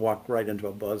stuff, you can walk right into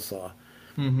a buzzsaw.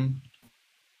 Hmm.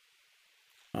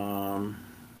 Um,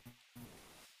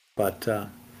 but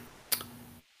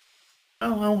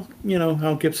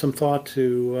I'll give some thought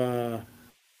to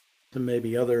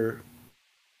maybe other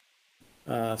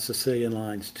Sicilian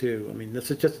lines too. I mean,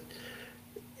 this is just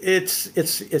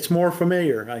it's more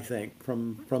familiar, I think,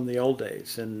 from the old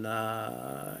days, and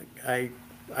I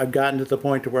I've gotten to the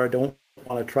point to where I don't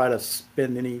want to try to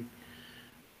spend any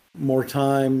more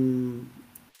time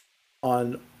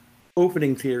on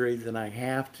opening theory than I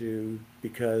have to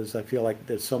because I feel like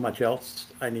there's so much else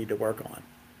I need to work on.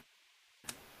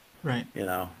 Right. You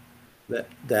know,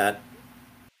 that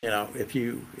if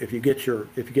you get your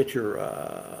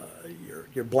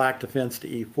black defense to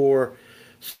e4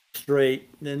 straight,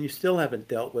 then you still haven't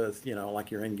dealt with like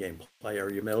your in-game play or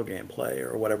your middle game play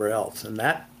or whatever else, and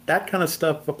that kind of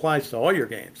stuff applies to all your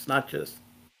games, not just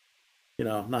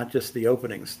the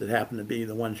openings that happen to be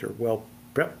the ones you're well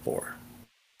prepped for.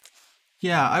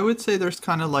 Yeah, I would say there's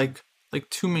kind of like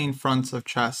two main fronts of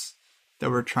chess that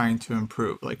we're trying to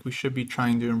improve. Like we should be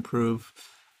trying to improve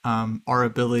our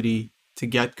ability to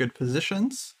get good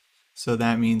positions. So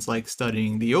that means like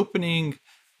studying the opening,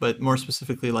 but more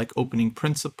specifically like opening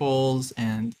principles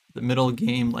and the middle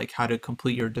game, like how to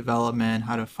complete your development,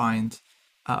 how to find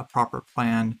a proper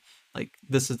plan. Like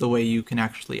this is the way you can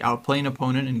actually outplay an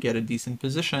opponent and get a decent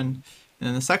position. And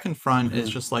then the second front is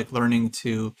Hmm. just like learning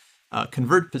to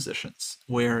convert positions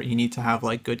where you need to have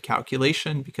like good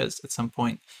calculation because at some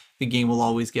point the game will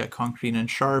always get concrete and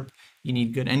sharp. You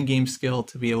need good end game skill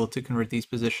to be able to convert these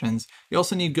positions. You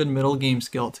also need good middle game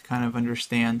skill to kind of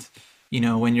understand,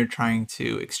 when you're trying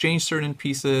to exchange certain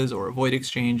pieces or avoid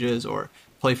exchanges or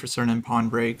play for certain pawn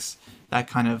breaks. That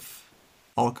kind of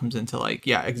all comes into like,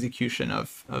 yeah, execution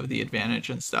of the advantage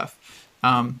and stuff.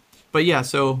 But yeah,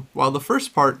 so while the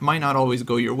first part might not always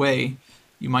go your way,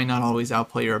 you might not always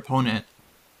outplay your opponent.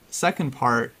 Second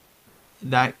part,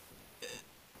 that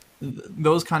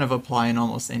those kind of apply in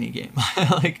almost any game.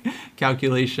 Like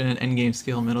calculation, end game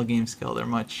skill, middle game skill, they're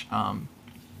much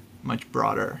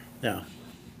broader. Yeah.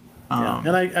 Yeah. And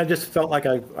Um, I just felt like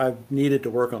I needed to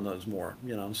work on those more,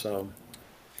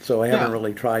 so I haven't yeah,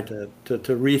 really tried to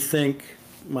rethink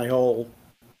my whole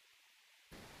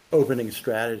opening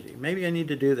strategy. Maybe I need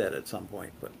to do that at some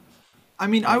point, but I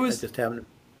mean, I just haven't.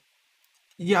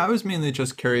 I was mainly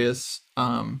just curious.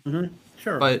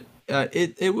 Sure. But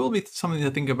it will be something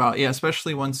to think about. Yeah,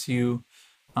 especially once you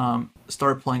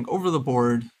start playing over the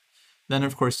board. Then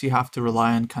of course you have to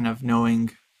rely on kind of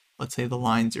knowing, let's say, the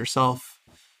lines yourself.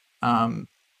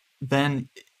 Then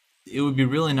it would be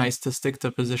really nice to stick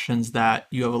to positions that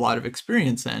you have a lot of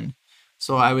experience in.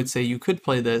 So I would say you could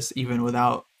play this even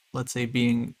without, let's say,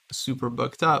 being super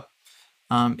booked up,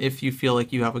 if you feel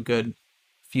like you have a good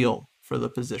feel for the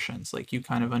positions, like you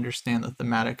kind of understand the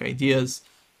thematic ideas,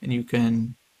 and you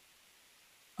can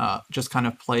just kind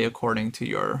of play according to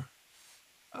your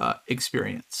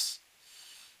experience.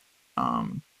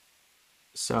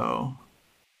 So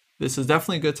this is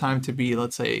definitely a good time to be,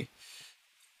 let's say,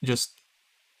 just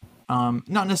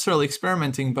not necessarily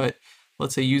experimenting, but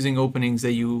let's say using openings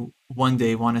that you one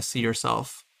day want to see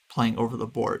yourself playing over the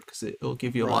board, because it will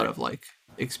give you a lot Right. of like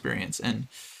experience in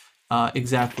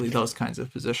exactly those kinds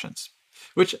of positions,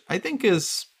 which I think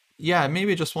is, yeah,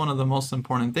 maybe just one of the most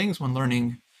important things when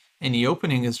learning any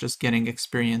opening is just getting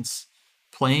experience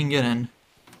playing it, and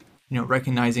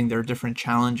recognizing there are different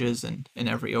challenges in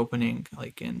every opening.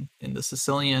 Like in the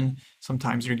Sicilian,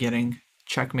 sometimes you're getting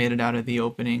checkmated out of the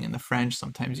opening. In the French,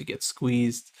 sometimes you get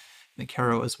squeezed. In the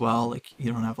Caro as well, like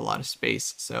you don't have a lot of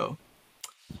space. So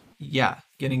yeah,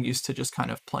 getting used to just kind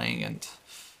of playing and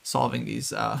solving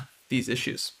these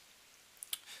issues.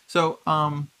 So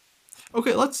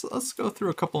okay, let's go through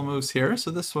a couple of moves here. So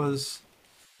this was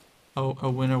a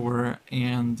winner,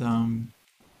 and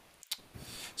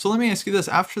so let me ask you this: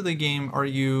 after the game, are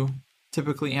you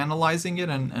typically analyzing it,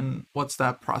 and what's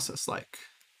that process like?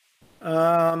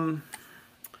 Um,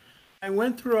 I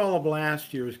went through all of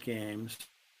last year's games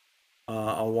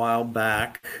a while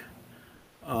back,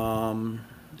 um,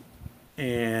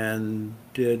 and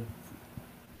did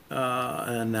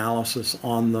an analysis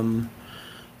on them.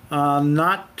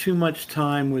 Not too much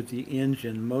time with the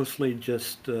engine, mostly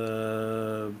just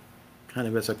kind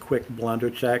of as a quick blunder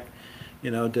check.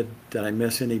 Did I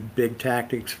miss any big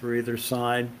tactics for either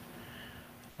side?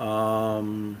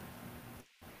 Um,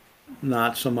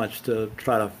 Not so much to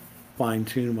try to fine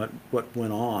tune what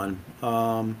went on.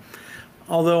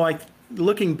 Although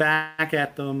looking back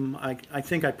at them, I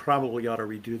think I probably ought to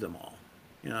redo them all.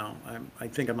 I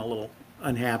think I'm a little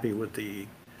unhappy with the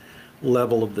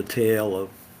level of detail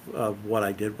of what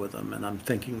I did with them, and I'm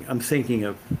thinking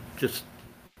of just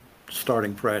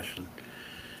starting fresh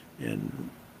and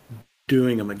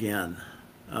doing them again.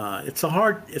 It's a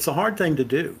hard thing to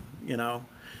do, you know,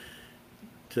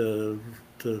 to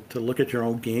to look at your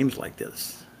own games like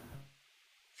this.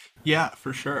 Yeah,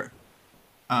 for sure.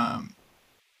 Um,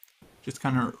 just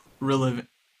kind of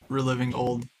reliving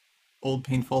old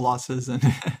painful losses and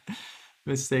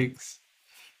mistakes.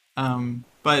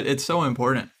 But it's so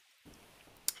important,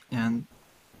 and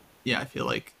yeah, I feel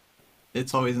like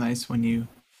it's always nice when you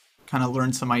kind of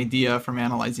learn some idea from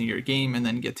analyzing your game and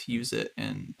then get to use it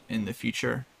in the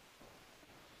future.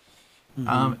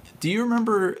 Hmm. Do you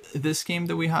remember this game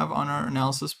that we have on our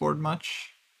analysis board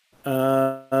much?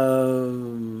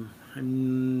 I'm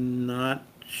not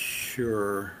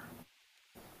sure.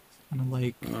 Kind of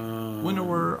like Um,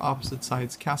 winnower, opposite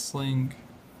sides castling,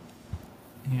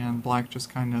 and black just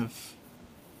kind of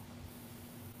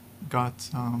got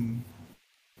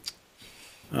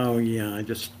oh yeah,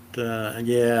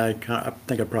 yeah, I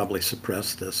think I probably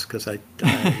suppressed this because I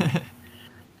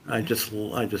just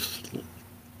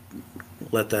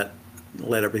let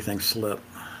everything slip.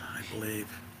 I believe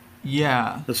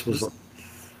yeah. this was.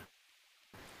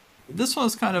 This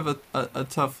was kind of a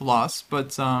tough loss,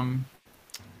 but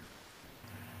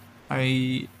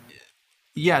I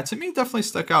yeah, to me it definitely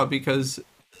stuck out because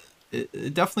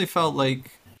it definitely felt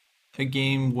like a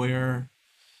game where,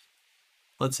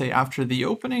 let's say, after the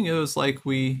opening, it was like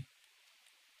we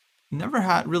never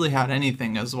had really had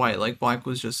anything as white. Like black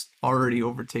was just already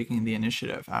overtaking the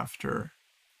initiative after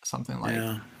something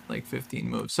Yeah. like 15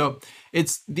 moves. So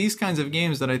it's these kinds of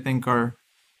games that I think are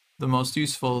the most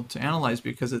useful to analyze,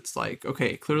 because it's like,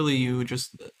 okay, clearly you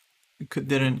just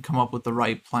didn't come up with the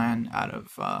right plan out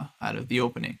of the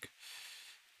opening.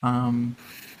 Um,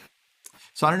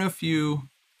 so I don't know if you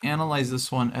analyze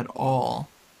this one at all,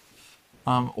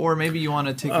 or maybe you want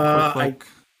to take a quick I look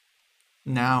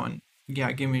now and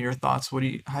yeah, give me your thoughts.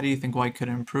 How do you think white could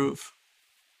improve?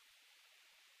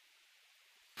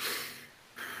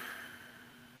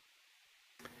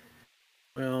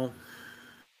 Well,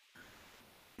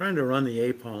 trying to run the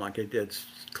A pawn like I did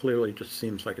clearly just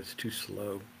seems like it's too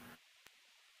slow.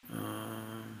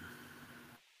 Um,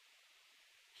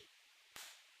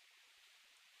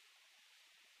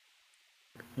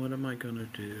 what am I going to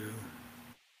do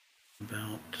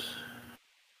about...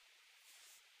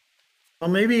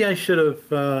 Well, maybe I should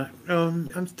have,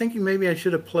 I'm thinking maybe I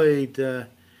should have played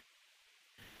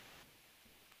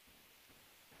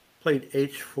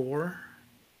H4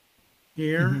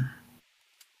 here.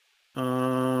 Hmm.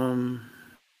 Um,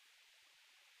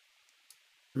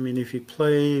 I mean, if he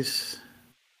plays,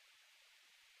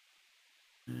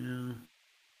 yeah,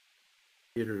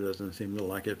 Peter doesn't seem to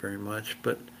like it very much,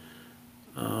 but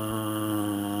I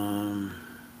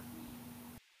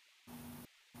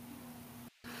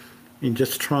mean,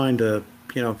 just trying to,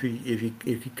 if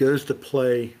he goes to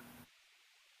play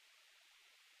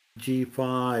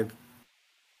G5,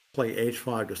 play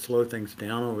H5 to slow things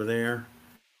down over there.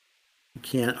 You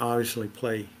can't obviously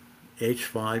play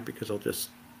H5 because I'll just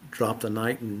drop the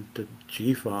knight into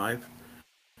G5,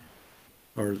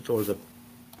 or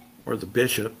the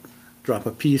bishop, drop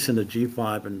a piece into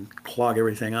G5 and clog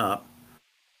everything up.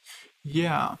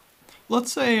 Yeah.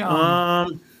 Let's say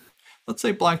Um, let's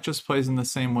say black just plays in the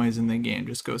same ways in the game.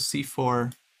 Just goes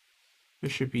c4,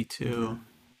 bishop mhm, e2,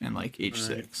 and like right.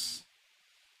 h6.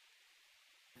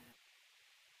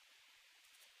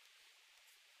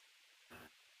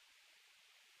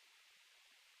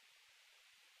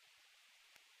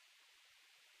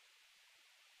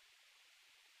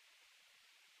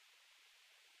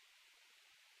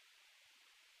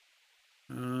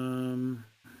 Um,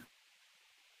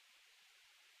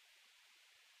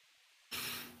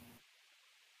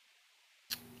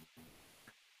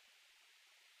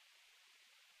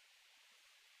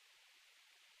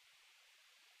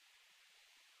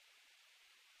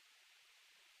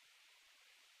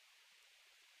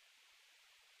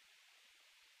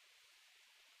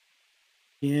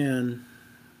 Again,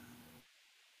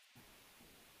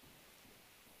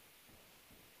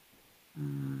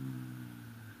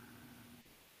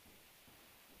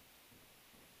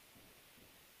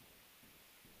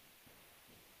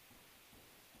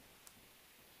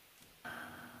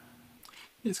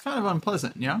 It's kind of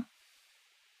unpleasant, yeah?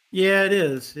 yeah, it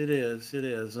is. It is. It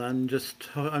is. I'm just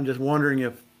wondering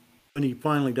if when he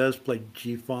finally does play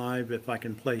G5, if I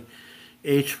can play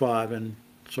H5 and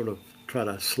sort of try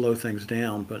to slow things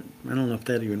down, but I don't know if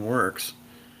that even works.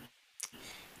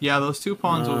 Yeah, those two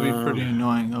pawns will be Uh, pretty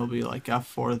annoying. They'll be like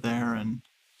f4 there, and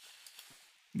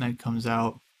knight comes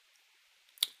out.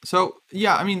 So,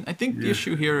 yeah, I mean, I think the yeah,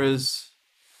 issue here is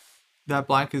that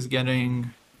black is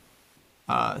getting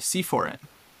c4 in.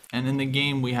 And in the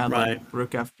game, we had like right.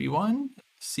 rook fb1,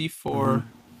 c4, Hmm.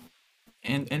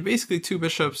 and basically two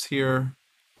bishops here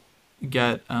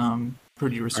get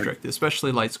pretty Right. restricted,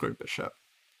 especially light squared bishop.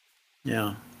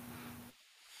 Yeah.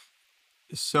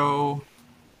 So,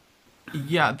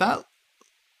 yeah, that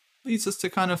leads us to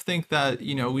kind of think that,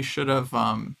 we should have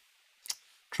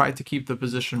tried to keep the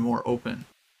position more open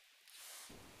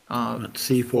But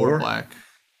before C4. black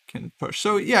can push.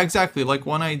 So, yeah, exactly. Like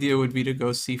one idea would be to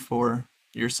go c4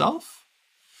 yourself,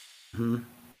 Hmm.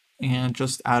 and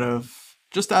just out of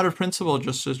principle,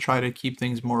 just to try to keep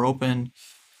things more open.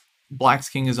 Black's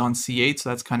king is on c8, so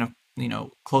that's kind of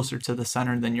closer to the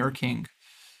center than your king,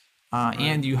 Right.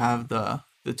 and you have the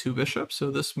two bishops. So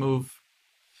this move,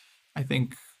 I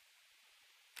think,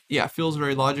 yeah, feels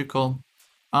very logical.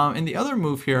 And the other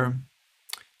move here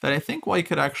that I think white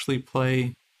could actually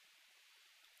play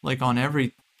like on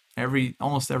every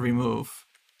almost every move,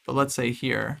 but let's say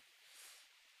here,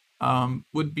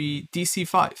 would be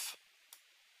dc5,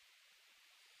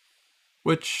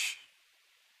 which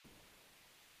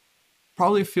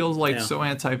probably feels like Yeah. so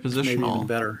It's maybe even anti-positional.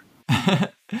 better.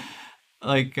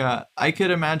 Like I could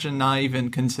imagine not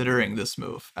even considering this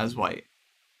move as white,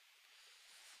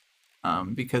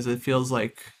 because it feels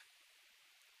like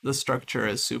the structure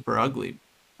is super ugly.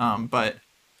 But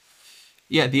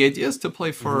yeah, the idea is to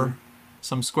play Hmm. for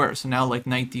some squares. So now like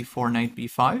knight d4, knight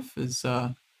b5 is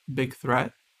a big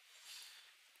threat.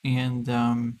 And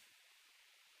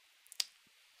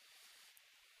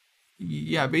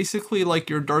yeah, basically like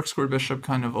your dark square bishop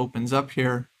kind of opens up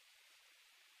here,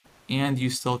 and you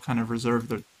still kind of reserve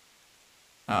the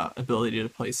ability to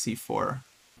play c4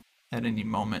 at any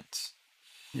moment.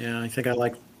 Yeah, I think I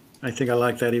like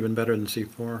that even better than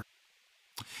C4.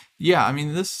 Yeah, I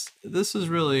mean this is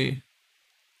really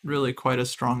quite a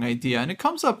strong idea, and it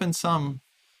comes up in some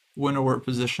winner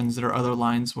positions. There are other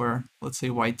lines where, let's say,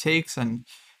 white takes, and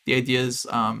the idea is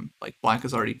like black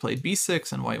has already played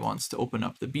b6 and white wants to open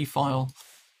up the b file.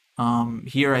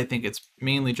 Here, I think it's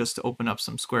mainly just to open up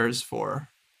some squares for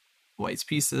white's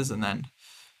pieces, and then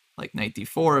like knight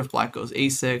d4, if black goes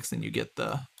a6, then you get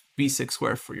the b6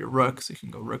 square for your rook, so you can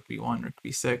go rook b1, rook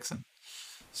b6, and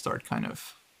start kind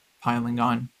of piling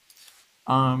on.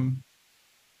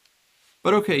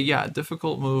 But okay, yeah,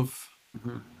 difficult move,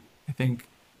 I think,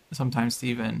 sometimes to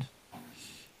even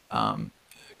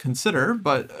consider,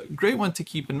 but a great one to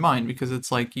keep in mind, because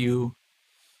it's like you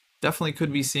definitely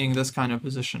could be seeing this kind of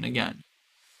position again.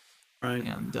 Right.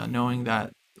 And knowing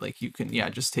that, like, you can, yeah,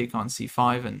 just take on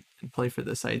c5 and play for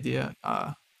this idea.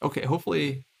 Okay,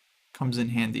 hopefully comes in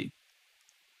handy.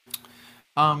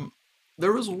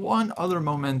 There was one other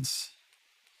moment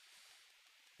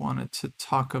wanted to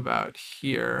talk about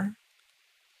here.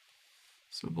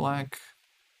 So black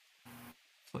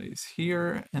plays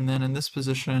here, and then in this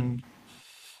position,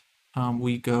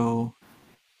 we go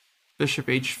bishop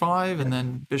h5, and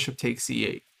then bishop takes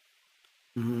e8.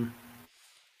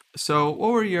 So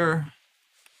what were your,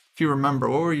 if you remember,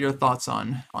 what were your thoughts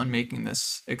on making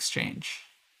this exchange?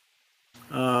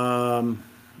 I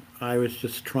was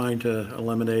just trying to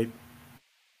eliminate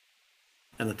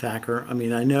an attacker. I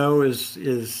mean, I know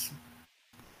his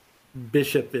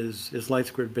bishop is his light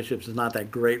squared bishops is not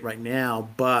that great right now,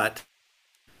 but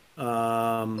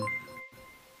um,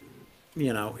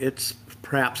 it's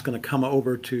perhaps going to come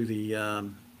over to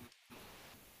the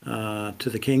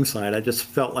king side. I just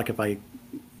felt like if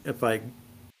I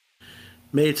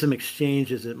made some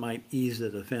exchanges, it might ease the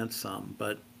defense some,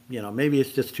 but maybe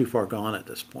it's just too far gone at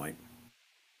this point.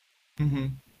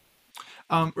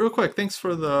 Real quick, thanks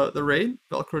for the raid,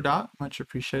 Velcro Dot. Much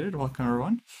appreciated. Welcome,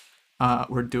 everyone.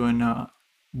 We're doing a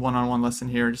one-on-one lesson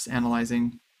here, just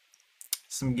analyzing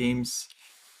some games.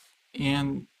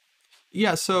 And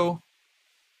yeah, so,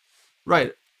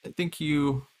 right, I think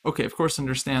you, okay, of course,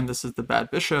 understand this is the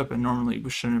bad bishop, and normally we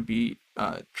shouldn't be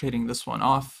trading this one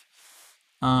off.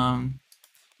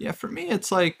 Yeah, for me,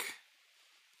 it's like,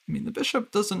 I mean, the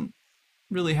bishop doesn't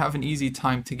really have an easy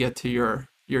time to get to your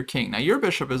king. Now, your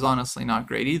bishop is honestly not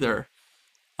great either.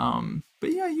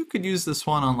 But yeah, you could use this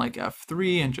one on like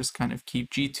f3 and just kind of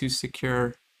keep g2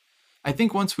 secure. I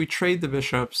think once we trade the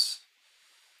bishops,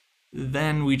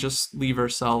 then we just leave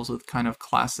ourselves with kind of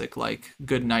classic like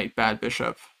good knight, bad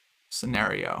bishop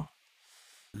scenario.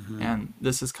 And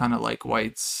this is kind of like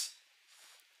white's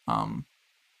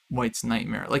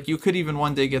nightmare. Like you could even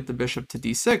one day get the bishop to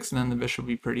d6, and then the bishop would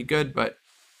be pretty good, but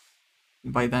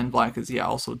by then black is, yeah,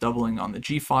 also doubling on the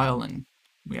g file, and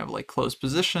we have like closed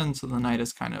position, so the knight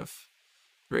is kind of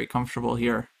very comfortable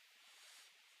here.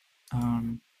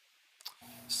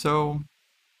 So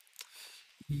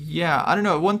yeah, I don't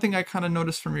know. One thing I kind of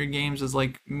noticed from your games is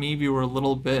like maybe we're a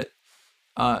little bit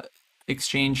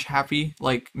exchange happy,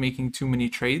 like making too many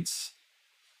trades.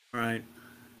 Right.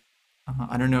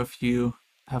 I don't know if you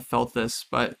have felt this,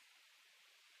 but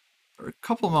there were a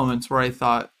couple moments where I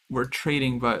thought we're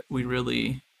trading, but we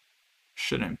really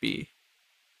shouldn't be.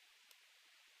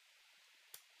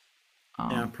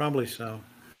 Yeah, probably so.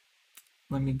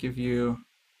 Let me give you,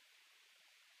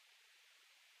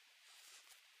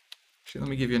 actually, let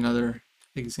me give you another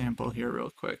example here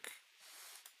real quick.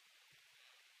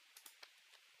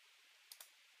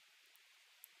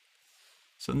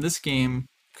 So in this game,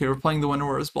 okay, we're playing the winner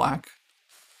where it's black.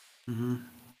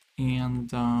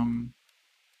 And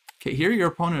okay, here your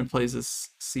opponent plays this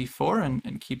c4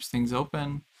 and keeps things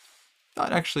open.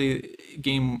 Thought actually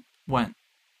game went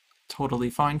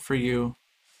totally fine for you.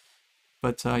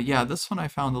 But yeah, this one I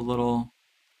found a little,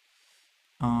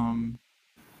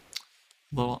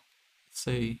 let's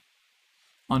say,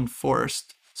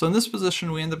 unforced. So in this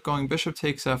position, we end up going bishop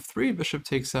takes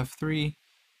f3,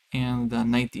 and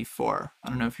knight d4. I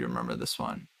don't know if you remember this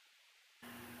one.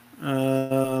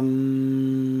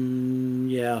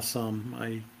 Yeah, some.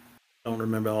 I don't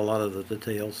remember a lot of the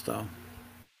details though.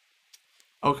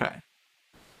 Okay.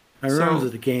 I remember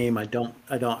the game. I don't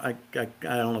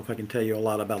know if I can tell you a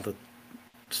lot about the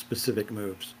specific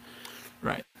moves.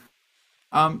 Right.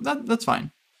 That's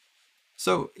fine.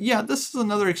 So yeah, this is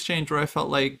another exchange where I felt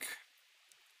like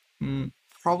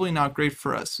probably not great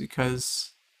for us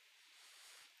because,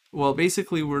 well,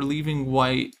 basically we're leaving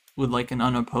white with like an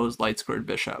unopposed light squared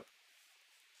bishop.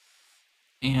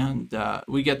 And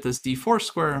we get this d4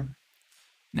 square.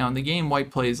 Now in the game,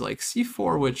 white plays like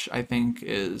c4, which I think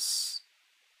is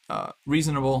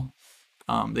reasonable.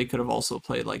 They could have also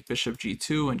played like bishop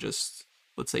g2 and just,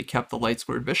 let's say, kept the light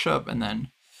squared bishop, and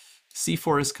then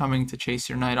c4 is coming to chase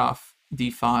your knight off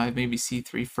d5, maybe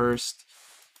c3 first.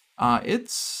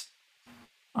 It's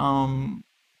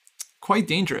quite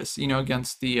dangerous,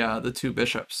 against the two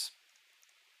bishops.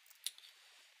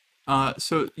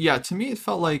 So yeah, to me it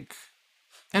felt like,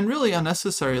 and really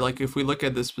unnecessary. Like if we look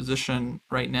at this position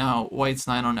right now, White's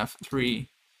knight on f3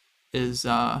 is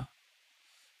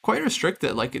quite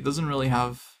restricted. Like it doesn't really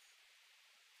have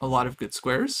a lot of good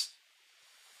squares,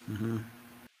 Mm-hmm.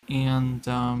 and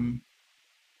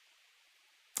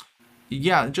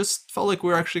yeah, it just felt like we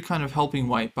were actually kind of helping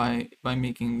White by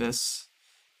making this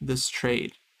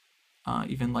trade,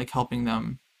 even like helping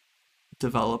them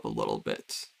develop a little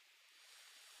bit.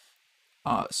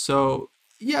 So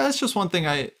yeah, that's just one thing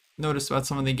I noticed about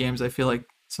some of the games. I feel like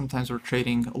sometimes we're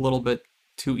trading a little bit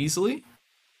too easily,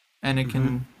 and it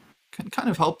Mm-hmm. can kind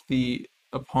of help the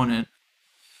opponent.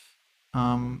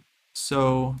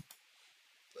 So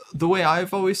the way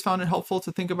I've always found it helpful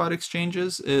to think about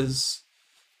exchanges is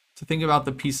to think about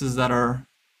the pieces that are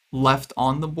left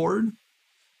on the board,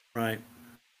 Right.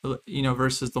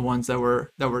 versus the ones that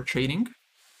we're trading.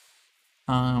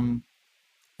 Um,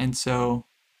 and so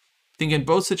I think in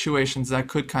both situations that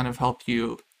could kind of help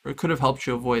you, or it could have helped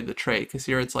you avoid the trade. Because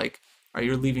here it's like, all right,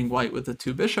 you're leaving White with the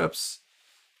two bishops.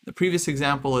 The previous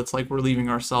example, it's like we're leaving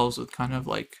ourselves with kind of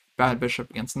like bad bishop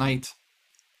against knight,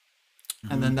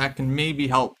 and Mm-hmm. then that can maybe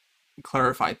help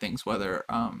clarify things whether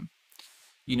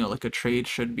like a trade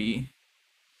should be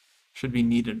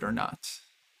needed or not.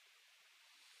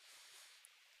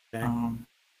 Okay. Um,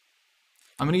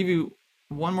 I'm gonna give you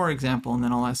one more example, and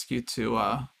then I'll ask you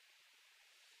to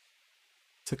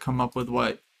come up with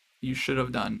what you should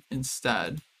have done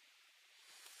instead.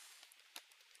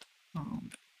 Um,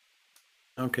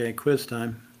 Okay, quiz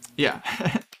time. yeah,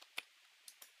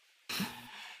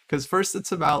 because first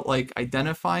it's about like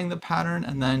identifying the pattern,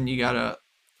 and then you gotta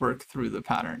work through the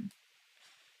pattern.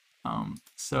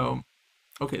 So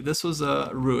okay, this was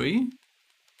a Rui,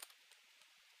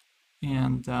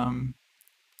 and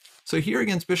so here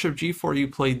against bishop g4 you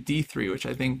played d3, which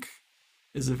I think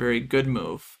is a very good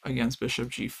move against bishop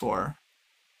g4,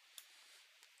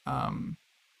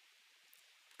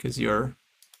 because you're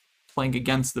playing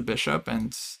against the bishop,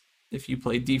 and if you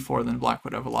play d4, then black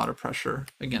would have a lot of pressure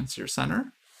against your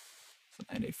center. So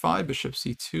knight a5, bishop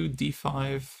c2,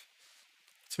 d5,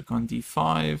 took on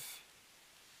d5,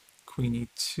 queen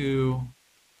e2,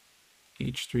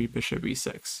 h3, bishop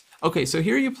e6. Okay, so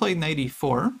here you played knight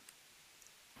e4,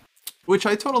 which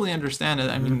I totally understand.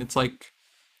 I Mm-hmm. mean, it's like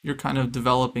you're kind of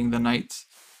developing the knight.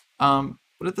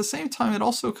 But at the same time, it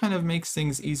also kind of makes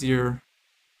things easier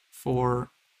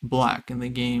for black in the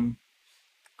game.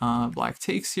 Black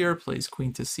takes here, plays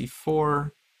queen to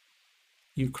c4.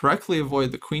 You correctly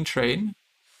avoid the queen trade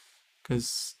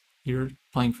because you're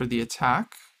playing for the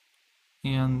attack.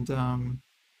 And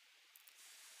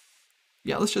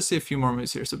yeah, let's just see a few more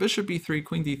moves here. So bishop b3,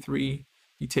 queen d3,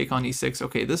 you take on e6.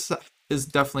 Okay, this is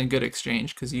definitely a good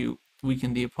exchange because you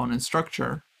weaken the opponent's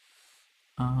structure.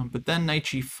 But then knight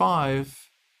g5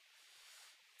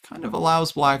 kind of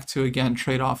allows black to, again,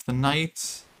 trade off the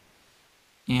knight.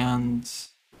 And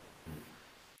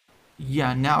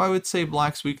yeah, now I would say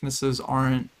black's weaknesses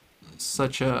aren't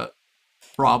such a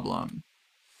problem.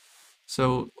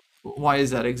 So why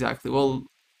is that exactly? Well,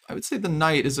 I would say the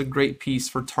knight is a great piece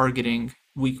for targeting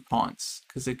weak pawns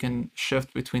because it can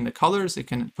shift between the colors, it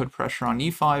can put pressure on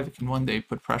e5, it can one day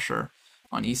put pressure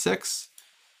on e6.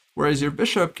 Whereas your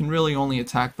bishop can really only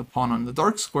attack the pawn on the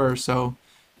dark square, so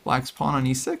black's pawn on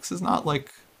e6 is not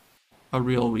like a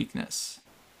real weakness.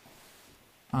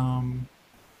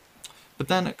 But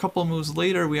then a couple moves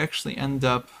later, we actually end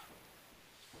up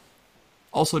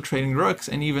also trading rooks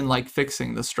and even like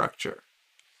fixing the structure.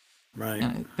 Right.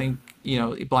 And I think,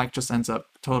 black just ends up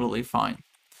totally fine.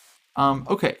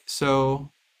 Okay,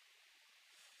 so,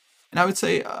 and I would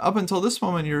say up until this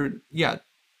moment, you're, yeah,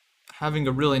 having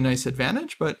a really nice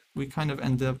advantage, but we kind of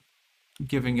end up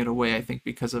giving it away, I think,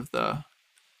 because of the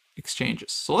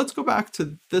exchanges. So let's go back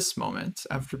to this moment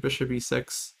after bishop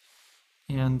e6.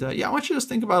 And yeah, I want you to just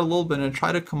think about it a little bit and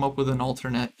try to come up with an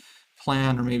alternate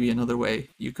plan or maybe another way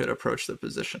you could approach the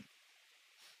position.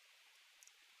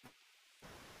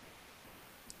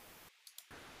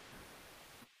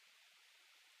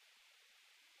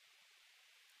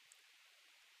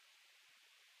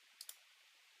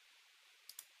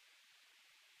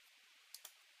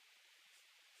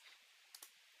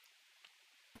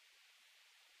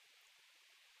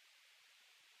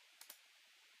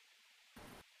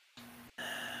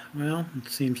 Well, it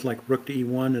seems like rook to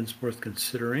e1 is worth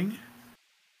considering.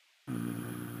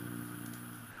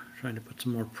 Trying to put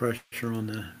some more pressure on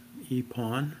the e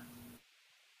pawn.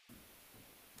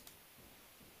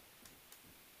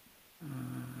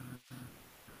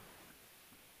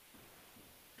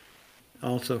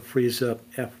 Also frees up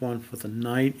f1 for the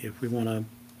knight if we want to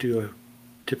do a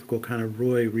typical kind of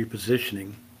Roy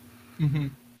repositioning. Hmm.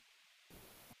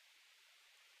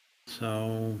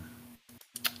 So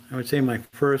I would say my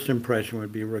first impression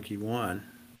would be rook e1.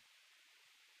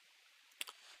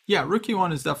 Yeah, rook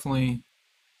e1 is definitely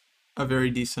a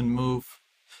very decent move.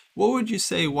 What would you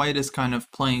say white is kind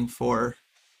of playing for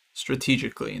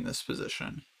strategically in this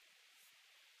position?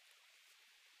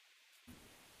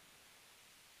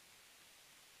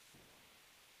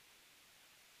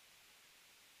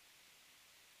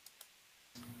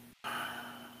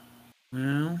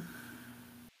 Well,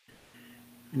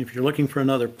 and if you're looking for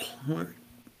another,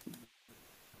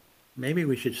 maybe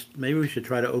we should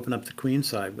try to open up the queen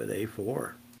side with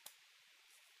a4.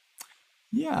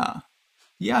 Yeah.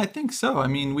 Yeah, I think so. I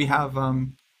mean, we have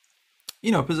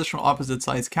positional opposite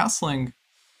sides castling.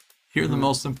 Here the Hmm.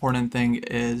 most important thing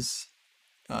is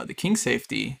the king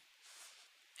safety,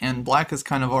 and black has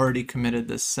kind of already committed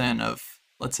this sin of,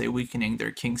 let's say, weakening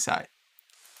their king side.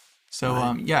 So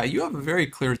Right. yeah, you have a very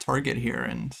clear target here,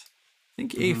 and I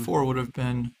think Hmm. a4 would have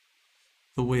been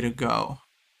the way to go.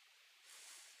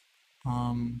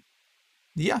 Um,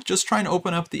 yeah, just try and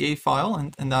open up the a file,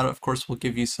 and that of course will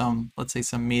give you some, let's say,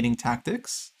 some mating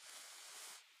tactics.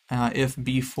 If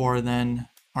b4, then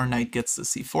our knight gets the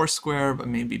c4 square, but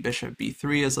maybe bishop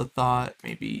b3 is a thought.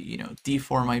 Maybe,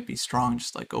 d4 might be strong,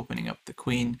 just like opening up the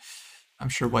queen. I'm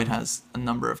sure white Hmm. has a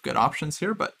number of good options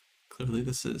here, but clearly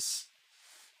this is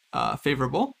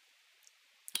favorable.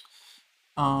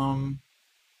 Um,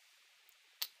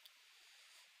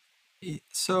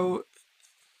 so,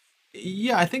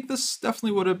 yeah, I think this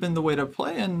definitely would have been the way to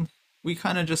play, and we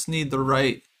kind of just need the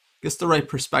right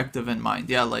perspective in mind.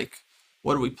 Yeah, like,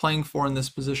 what are we playing for in this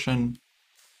position?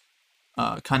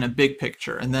 Kind of big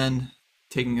picture, and then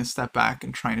taking a step back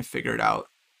and trying to figure it out,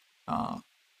 uh,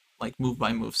 like move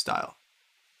by move style.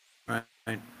 Right.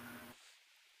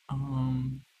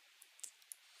 Um,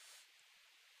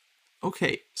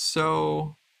 okay,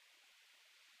 so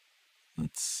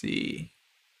let's see.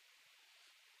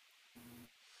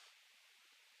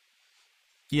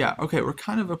 Yeah, okay, we're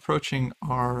kind of approaching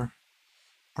our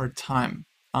time.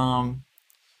 Um,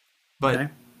 but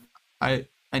Okay.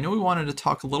 I know we wanted to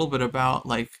talk a little bit about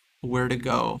like where to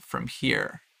go from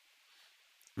here.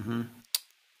 Hmm.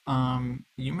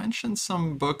 You mentioned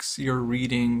some books you're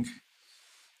reading.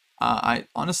 I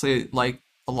honestly like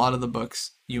a lot of the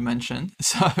books you mentioned,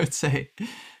 so I would say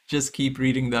just keep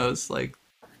reading those. Like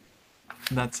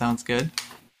that sounds good.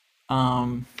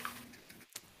 Um,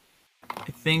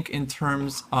 I think in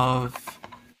terms of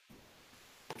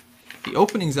the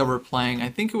openings that we're playing, I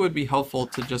think it would be helpful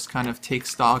to just kind of take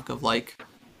stock of like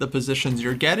the positions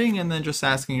you're getting and then just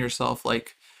asking yourself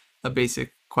like a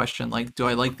basic question like, do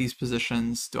I like these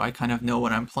positions? Do I kind of know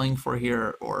what I'm playing for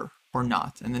here or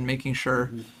not? And then making sure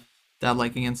Hmm. that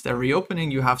like against every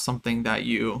opening you have something that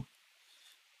you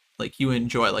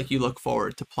enjoy, like you look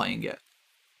forward to playing it.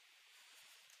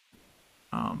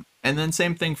 And then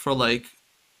same thing for like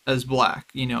as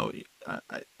black,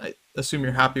 I assume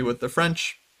you're happy with the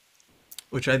French,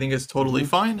 which I think is totally Hmm.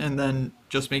 fine. And then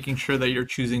just making sure that you're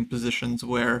choosing positions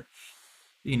where,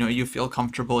 you feel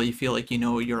comfortable, you feel like you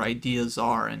know what your ideas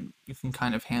are, and you can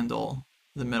kind of handle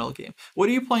the middle game. What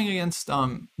are you playing against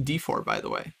D4, by the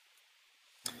way?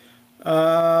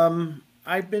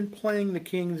 I've been playing the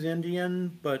King's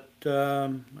Indian, but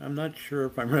I'm not sure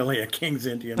if I'm really a King's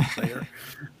Indian player.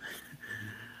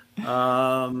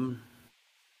 Um,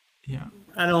 Yeah.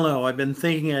 I don't know. I've been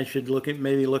thinking I should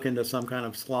maybe look into some kind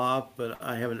of Slav, but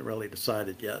I haven't really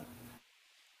decided yet.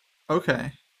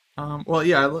 Okay. Well,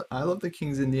 yeah, I love the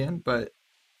King's Indian, but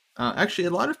actually,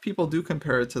 a lot of people do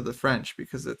compare it to the French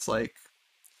because it's like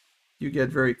you get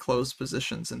very close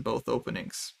positions in both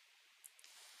openings.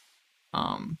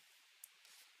 Um,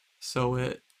 so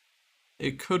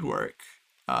it could work.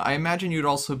 I imagine you'd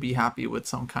also be happy with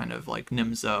some kind of like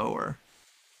Nimzo or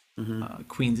Hmm.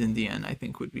 Queen's Indian. I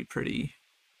think would be pretty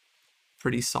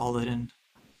solid and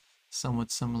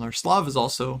somewhat similar. Slav is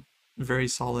also very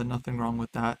solid. Nothing wrong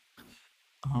with that.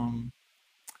 Um,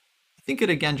 I think it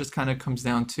again just kind of comes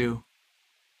down to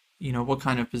what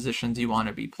kind of positions you want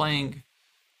to be playing,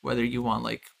 whether you want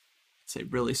like say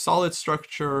really solid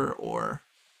structure or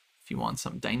if you want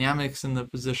some dynamics in the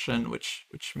position, which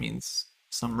means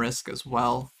some risk as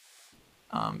well.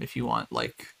 If you want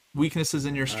like weaknesses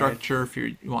in your All right. structure, if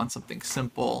you want something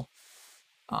simple.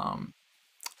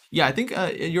 Yeah, I think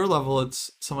at your level,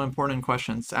 it's some important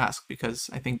questions to ask because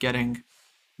I think getting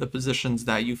the positions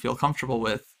that you feel comfortable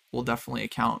with will definitely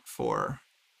account for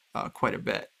quite a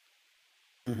bit.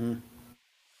 Hmm.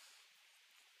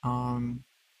 Um,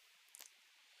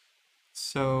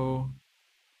 so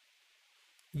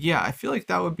yeah, I feel like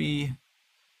that would be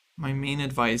my main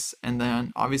advice, and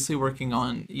then obviously working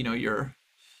on, your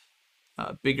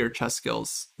bigger chess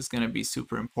skills is going to be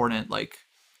super important, like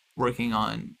working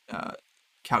on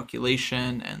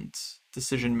calculation and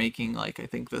decision making. Like, I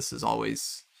think this is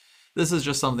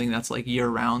just something that's like year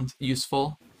round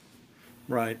useful.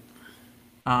 Right.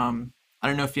 I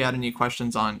don't know if you had any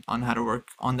questions on how to work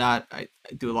on that. I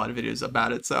do a lot of videos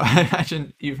about it, so I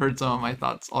imagine you've heard some of my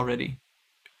thoughts already.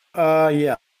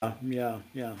 Yeah, yeah.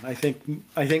 I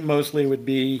think mostly would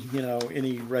be,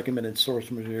 any recommended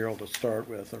source material to start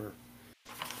with, or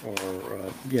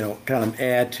kind of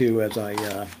add to as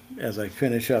I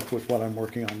finish up with what I'm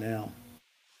working on now.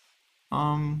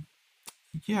 Um,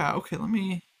 yeah, okay,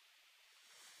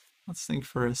 let's think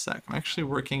for a sec. I'm actually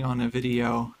working on a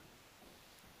video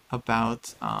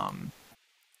about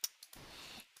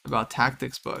about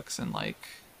tactics books and like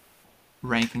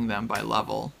ranking them by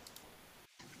level.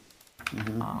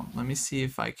 Hmm. Let me see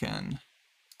if I can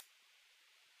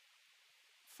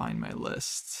find my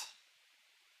list.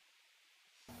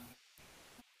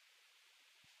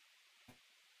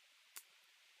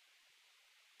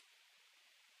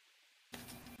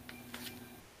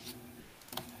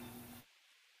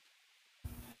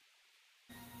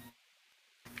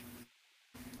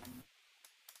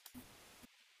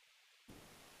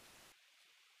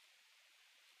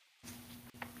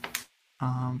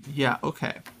 Yeah,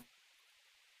 okay.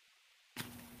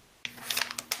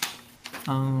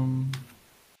 Um,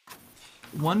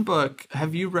 One book.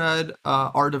 Have you read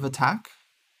Art of Attack?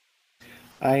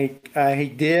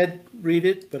 I did read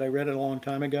it, but I read it a long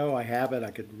time ago. I have it.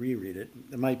 I could reread it.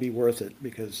 It might be worth it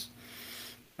because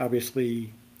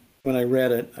obviously when I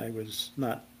read it, I was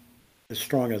not as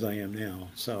strong as I am now.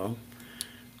 So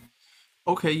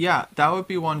Okay, yeah, that would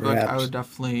be one book I would perhaps.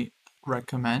 definitely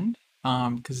recommend.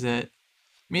 Because it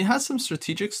has some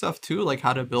strategic stuff too, like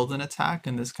how to build an attack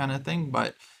and this kind of thing, but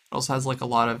it also has like a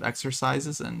lot of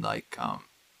exercises and like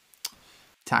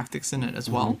tactics in it as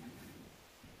Hmm. well.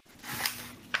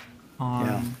 Yeah,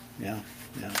 Um, yeah,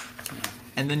 yeah.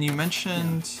 and then you Yeah.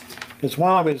 mentioned, Because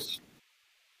while I was,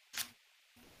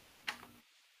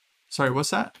 sorry,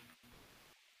 what's that?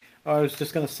 I was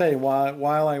just going to say,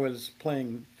 while I was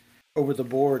playing over the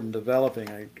board and developing,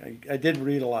 I did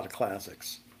read a lot of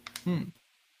classics. Hmm.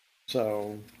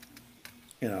 So,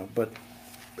 but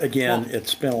again, Well,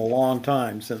 it's been a long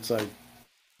time since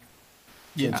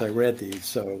yeah, I read these.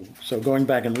 So going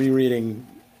back and rereading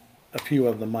a few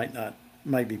of them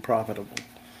might be profitable.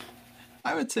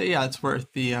 I would say yeah, it's worth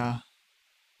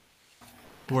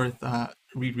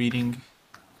rereading.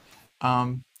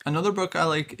 Another book I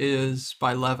like is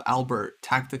by Lev Albert,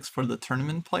 Tactics for the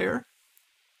Tournament Player.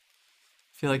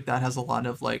 I feel like that has a lot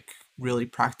of like really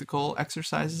practical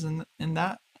exercises in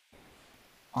that.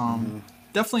 Um, Hmm.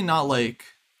 Definitely not like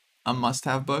a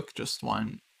must-have book, just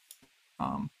one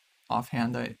um,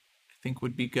 offhand I think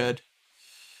would be good.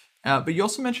 But you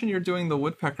also mentioned you're doing the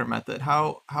woodpecker method.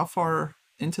 How far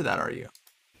into that are you?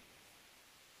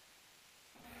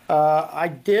 I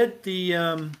did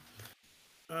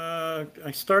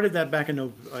I started that back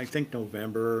in I think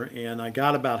November, and I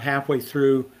got about halfway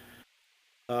through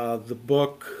the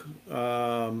book,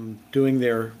 doing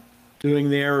their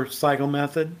cycle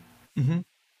method. Hmm.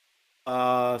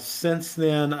 Since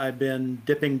then, I've been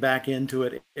dipping back into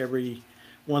it every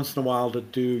once in a while to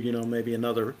do, maybe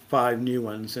another five new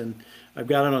ones. And I've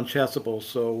got it on Chessable,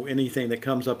 so anything that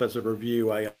comes up as a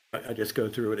review, I just go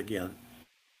through it again.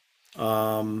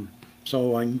 Um,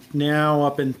 so I'm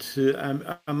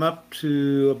up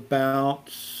to about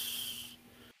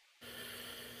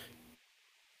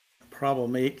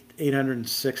probably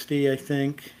 860, I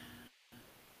think.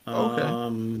 Okay.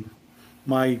 Um,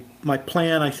 my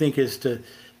plan, I think, is to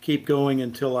keep going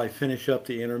until I finish up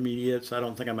the intermediates. I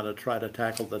don't think I'm going to try to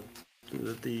tackle the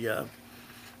the, uh,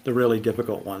 the really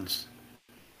difficult ones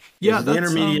Yeah, because the that's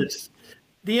intermediates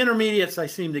the intermediates I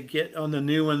seem to get on the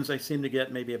new ones. I seem to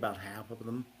get maybe about half of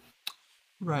them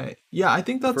right. Yeah, I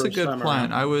think the that's a first good time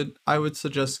plan. around. I would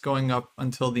suggest going up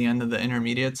until the end of the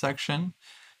intermediate section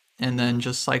and then Hmm.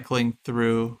 just cycling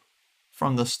through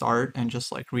from the start and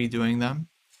just like redoing them.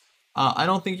 I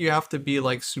don't think you have to be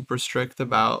like super strict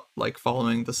about like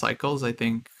following the cycles. I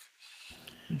think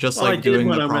just Well, I like did doing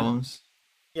when the I went. problems.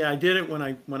 Yeah, I did it when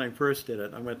I first did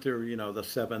it. I went through, the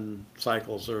 7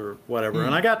 cycles or whatever, and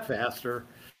Hmm. I got faster.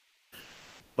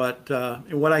 But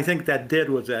what I think that did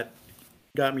was that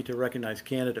got me to recognize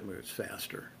candidate moves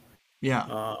faster. Yeah.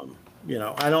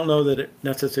 I don't know that it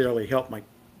necessarily helped my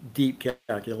deep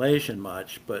calculation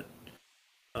much, but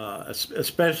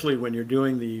especially when you're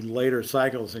doing the later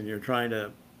cycles and you're trying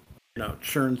to,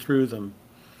 churn through them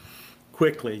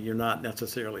quickly, you're not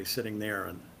necessarily sitting there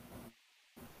and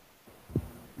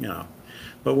you know.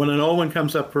 But when an old one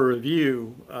comes up for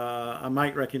review, I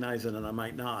might recognize it and I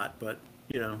might not. But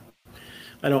you know,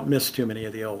 I don't miss too many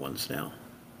of the old ones now.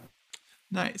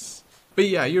 Nice. But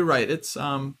yeah, you're right. It's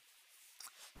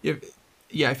if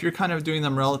yeah, if you're kind of doing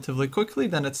them relatively quickly,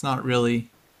 then it's not really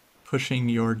pushing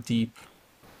your deep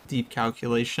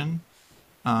calculation.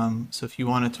 So if you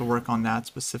wanted to work on that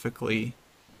specifically,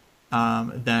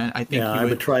 then I think Yeah, you I would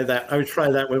would, try that. I would try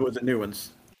that with the new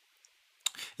ones,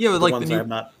 yeah, with the like the ones I have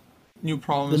not, new the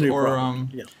problems new or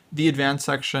problems. Yeah. the advanced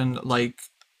section. Like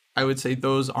I would say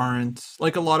those aren't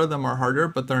like, a lot of them are harder,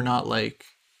 but they're not like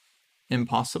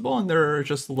impossible, and they're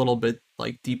just a little bit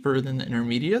like deeper than the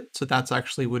intermediate. So that's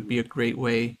actually would be a great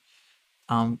way.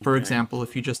 For Okay. example,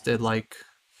 if you just did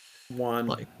One.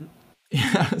 like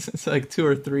yeah, it's like two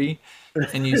or three,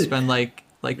 and you spend like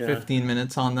Yeah. 15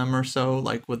 minutes on them or so,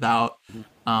 like without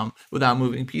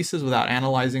moving pieces, without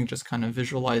analyzing, just kind of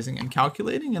visualizing and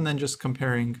calculating, and then just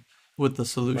comparing with the Right.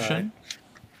 solution.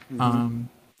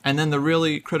 And then the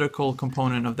really critical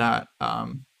component of that,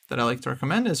 that I like to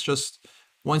recommend, is just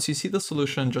once you see the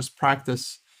solution, just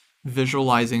practice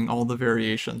visualizing all the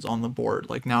variations on the board.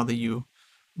 Like now that you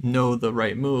know the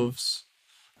right moves,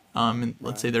 and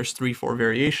let's say Right. there's 3 4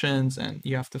 variations and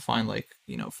you have to find like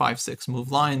 5 6 move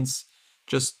lines,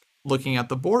 just looking at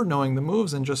the board, knowing the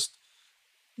moves, and just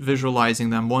visualizing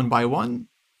them one by one,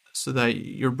 so that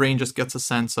your brain just gets a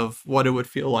sense of what it would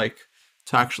feel like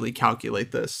to actually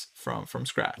calculate this from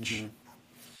scratch.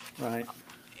 Right.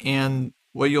 And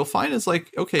what you'll find is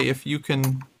like, okay, if your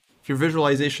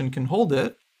visualization can hold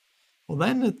it, well,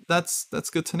 then that's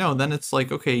good to know. Then it's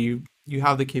like, okay, you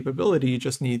have the capability. You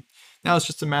just need, now it's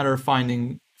just a matter of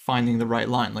finding the right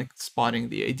line, like spotting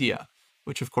the idea,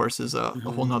 which of course is a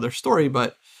whole nother story.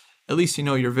 But at least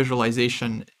your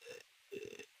visualization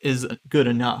is good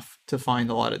enough to find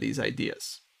a lot of these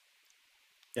ideas.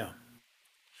 Yeah.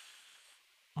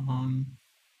 Um,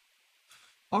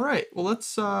 all right, well,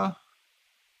 let's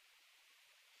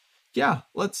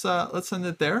end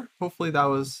it there. Hopefully that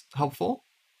was helpful.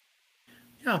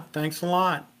 Yeah. Thanks a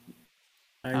lot.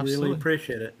 I really Absolutely.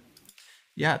 appreciate it.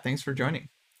 Yeah, thanks for joining.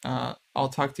 I'll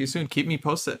talk to you soon. Keep me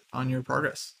posted on your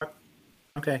progress.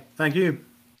 Okay. Thank you.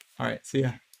 All right, see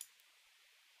ya.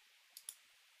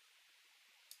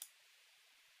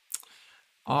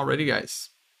 Alrighty, guys.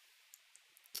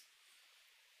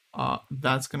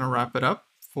 That's gonna wrap it up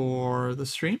for the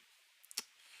stream.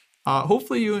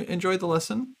 Hopefully you enjoyed the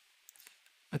lesson.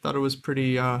 I thought it was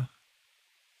pretty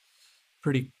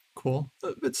cool.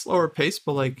 A bit slower pace,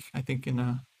 but like I think in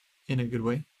a good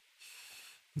way.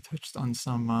 We touched on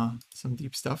some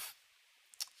deep stuff.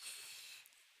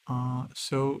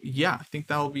 So yeah, I think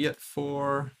that will be it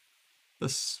for the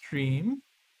stream.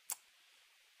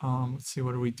 Let's see,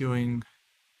 what are we doing?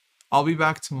 I'll be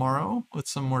back tomorrow with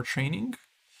some more training,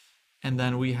 and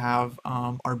then we have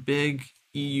our big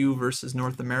EU versus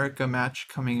North America match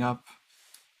coming up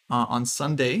on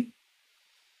Sunday.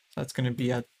 That's going to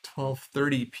be at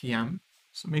 12:30 p.m.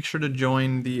 So make sure to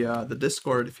join the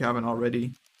Discord if you haven't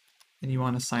already, and you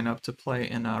want to sign up to play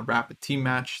in a rapid team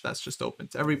match. That's just open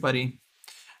to everybody.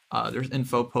 There's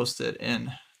info posted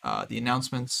in the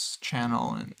announcements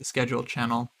channel and the schedule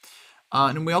channel.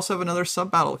 And we also have another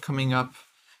sub battle coming up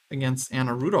against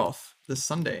Anna Rudolph this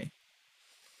Sunday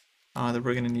that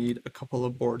we're going to need a couple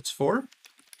of boards for.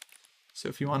 So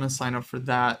if you want to sign up for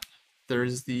that,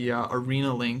 there's the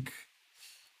arena link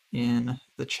in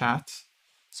the chat.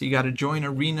 So you got to join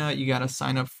arena, you got to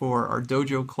sign up for our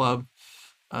dojo club,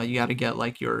 you got to get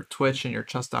like your Twitch and your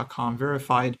chess.com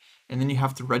verified, and then you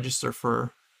have to register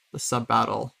for the sub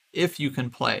battle if you can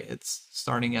play. It's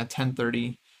starting at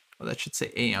 10:30. Well, that should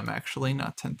say AM actually,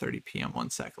 not 10:30 p.m. One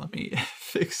sec, let me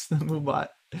fix the MooBot.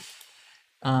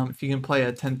 If you can play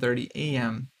at 10:30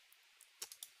 AM,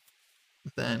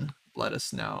 then let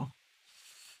us know.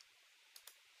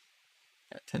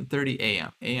 At 10:30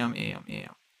 AM,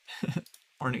 AM.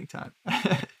 Morning time.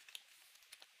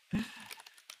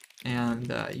 And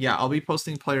yeah, I'll be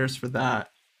posting players for that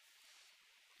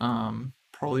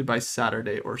probably by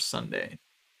Saturday or Sunday.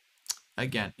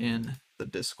 Again, in the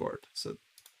Discord. So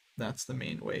that's the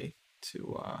main way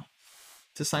to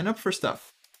sign up for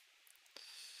stuff.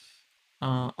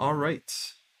 All right.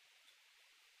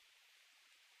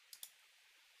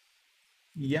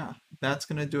 Yeah, that's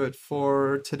gonna do it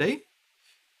for today.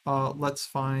 Let's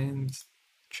find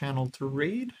channel to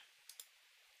raid.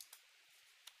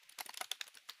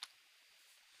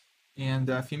 And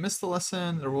if you missed the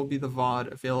lesson, there will be the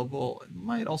VOD available. It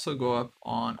might also go up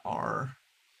on our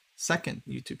second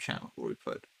YouTube channel where we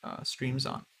put streams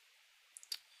on.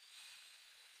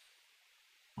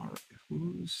 All right,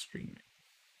 who's streaming?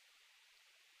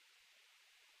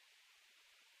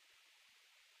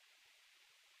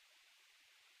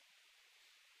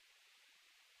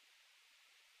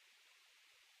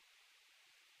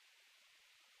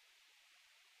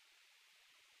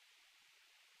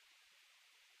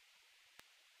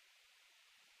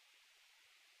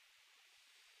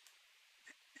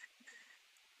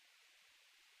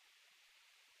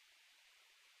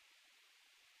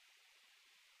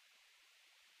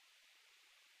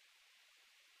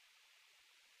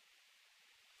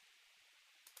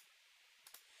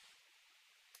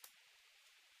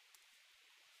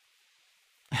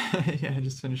 Yeah,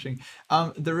 just finishing.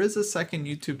 There is a second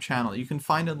YouTube channel. You can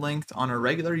find it linked on our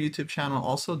regular YouTube channel,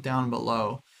 also down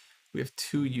below. We have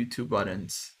two YouTube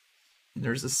buttons. And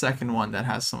there's a second one that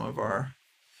has some of our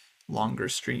longer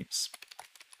streams.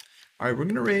 All right, we're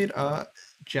gonna raid a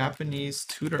Japanese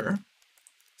tutor.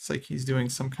 It's like he's doing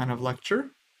some kind of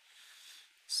lecture.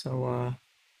 So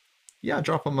yeah,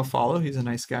 drop him a follow. He's a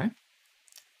nice guy.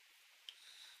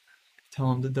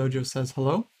 Tell him the dojo says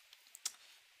hello.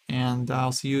 And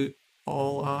I'll see you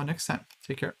all next time.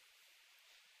 Take care.